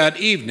later that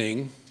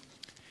evening,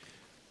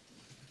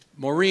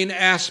 Maureen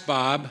asked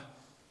Bob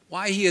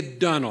why he had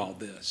done all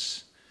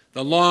this,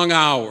 the long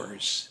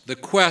hours, the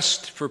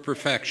quest for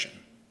perfection.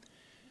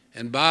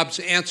 And Bob's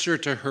answer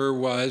to her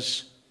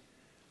was,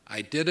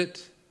 "I did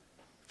it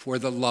for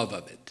the love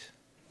of it."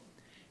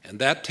 And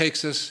that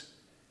takes us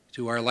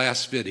to our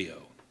last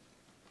video.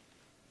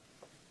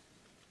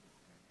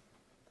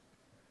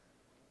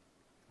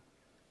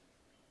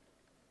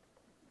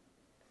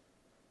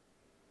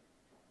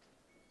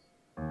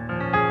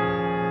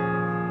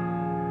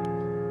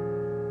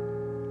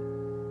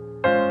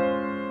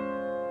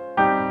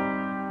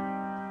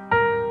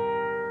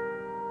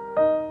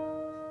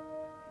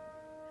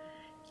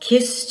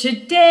 Kiss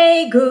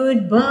today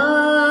goodbye,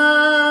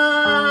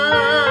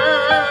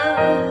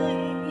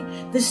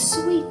 the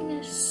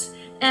sweetness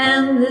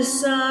and the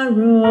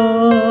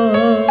sorrow.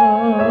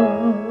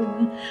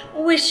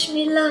 Wish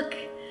me luck,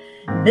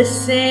 the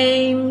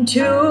same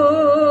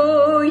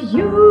to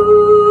you.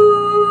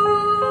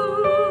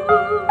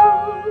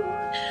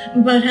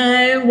 But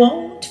I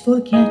won't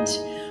forget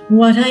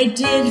what I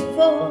did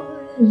for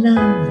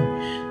love,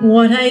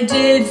 what I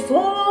did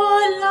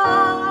for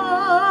love.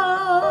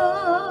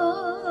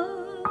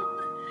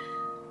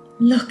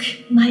 Look,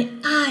 my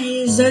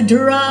eyes are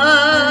dry.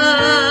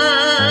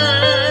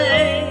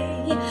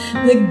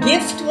 The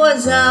gift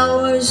was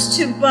ours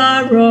to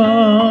borrow.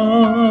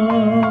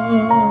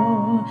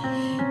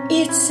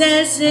 It's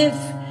as if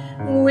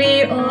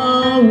we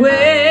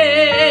always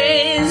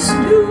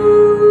knew.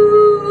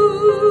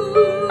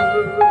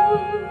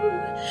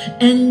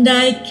 And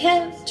I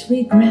can't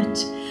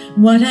regret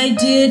what I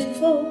did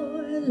for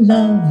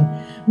love,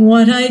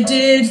 what I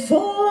did for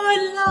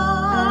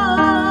love.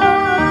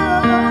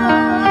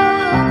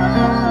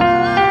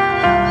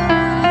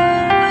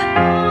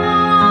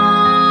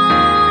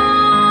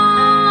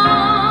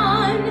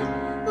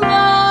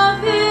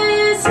 Love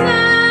is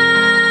never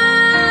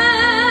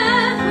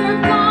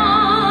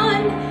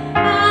gone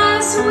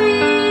as we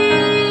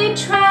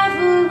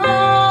travel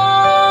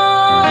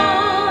on.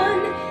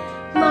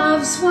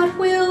 Love's what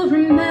we'll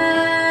remember.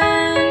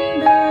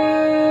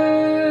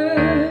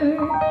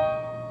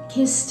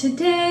 Kiss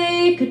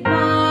today goodbye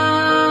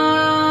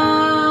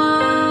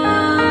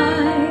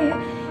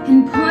and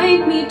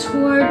point me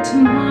toward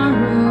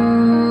tomorrow.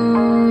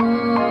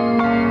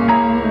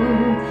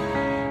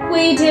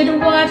 We did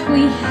what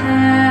we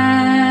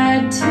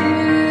had to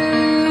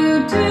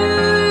do.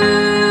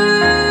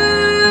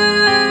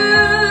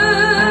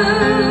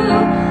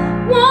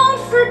 Won't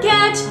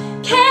forget,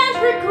 can't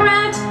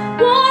regret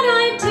what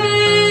I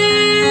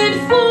did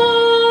for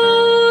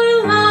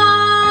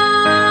love.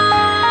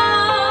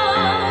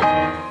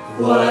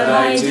 What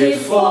I did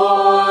for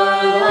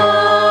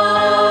love.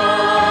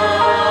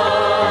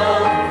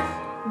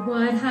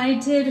 What I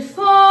did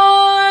for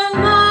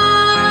love.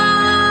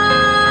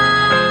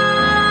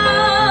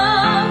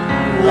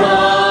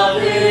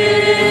 Love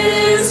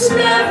is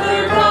never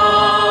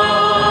gone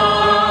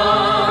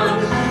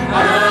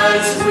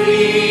as we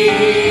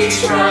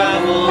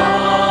travel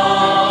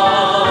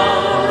on.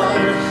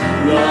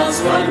 Love's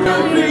what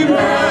we'll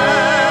remember.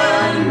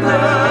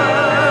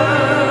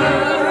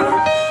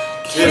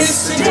 Kiss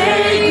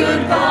today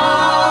goodbye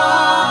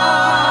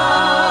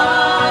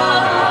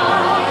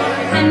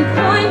and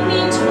point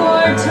me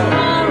toward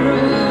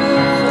tomorrow.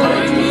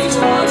 Point me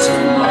toward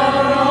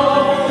tomorrow.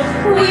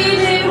 We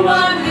did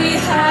what we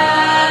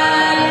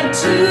had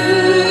to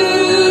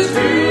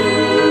do.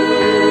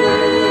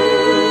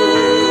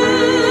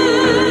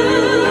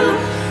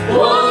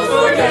 Won't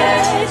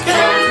forget,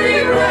 can't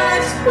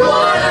regret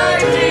what I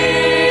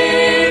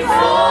did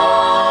for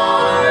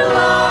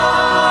love.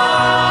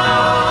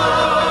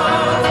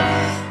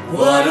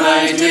 What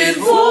I did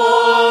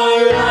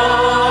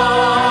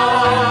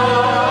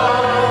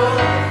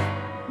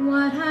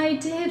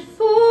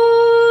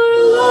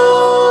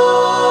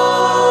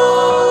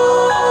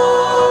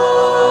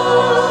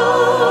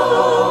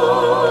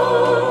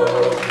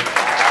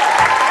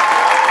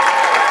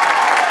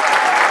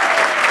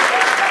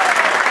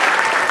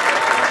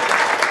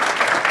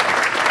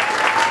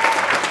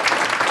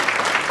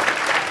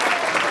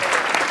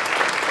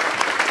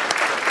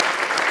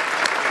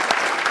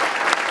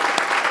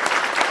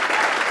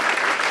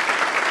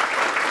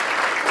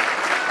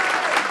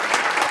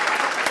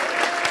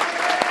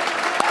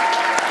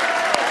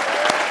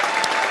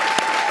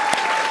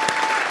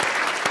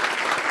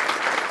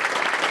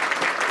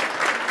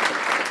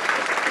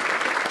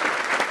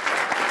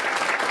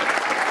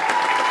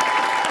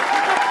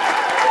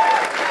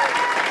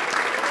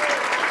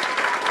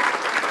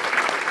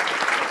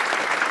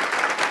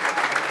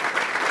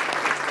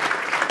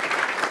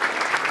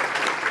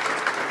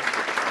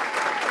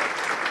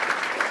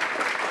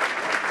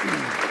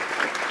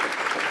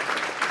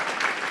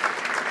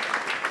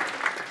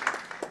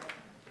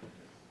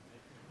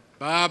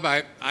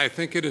Bob, I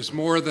think it is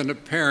more than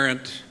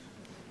apparent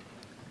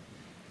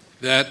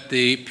that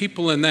the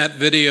people in that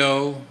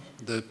video,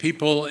 the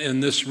people in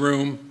this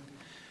room,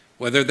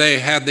 whether they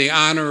had the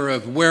honor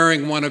of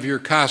wearing one of your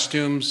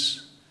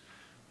costumes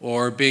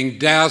or being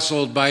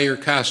dazzled by your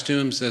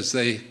costumes as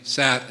they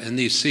sat in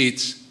these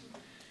seats,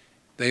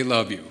 they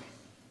love you.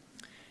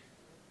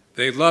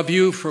 They love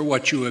you for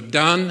what you have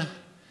done.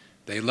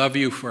 They love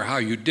you for how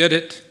you did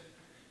it.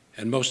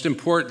 And most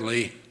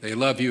importantly, they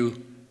love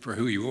you for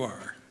who you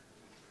are.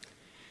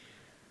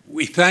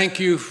 We thank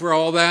you for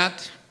all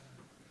that,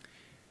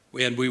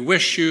 and we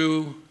wish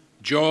you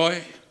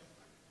joy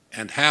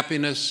and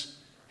happiness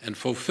and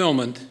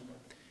fulfillment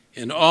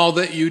in all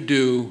that you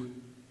do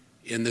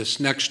in this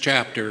next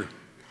chapter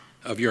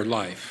of your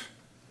life.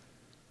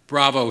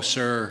 Bravo,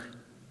 sir.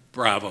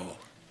 Bravo.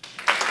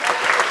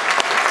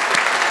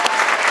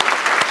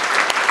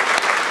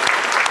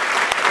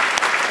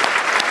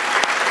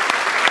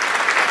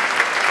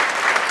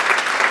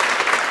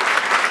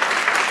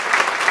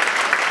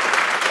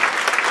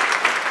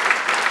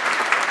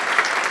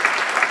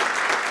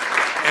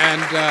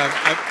 And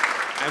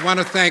I want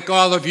to thank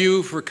all of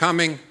you for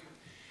coming.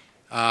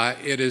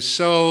 It is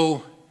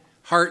so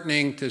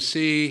heartening to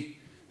see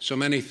so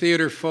many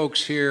theater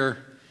folks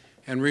here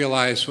and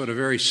realize what a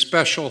very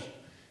special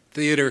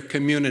theater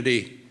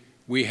community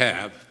we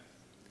have.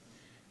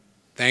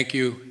 Thank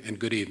you and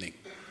good evening.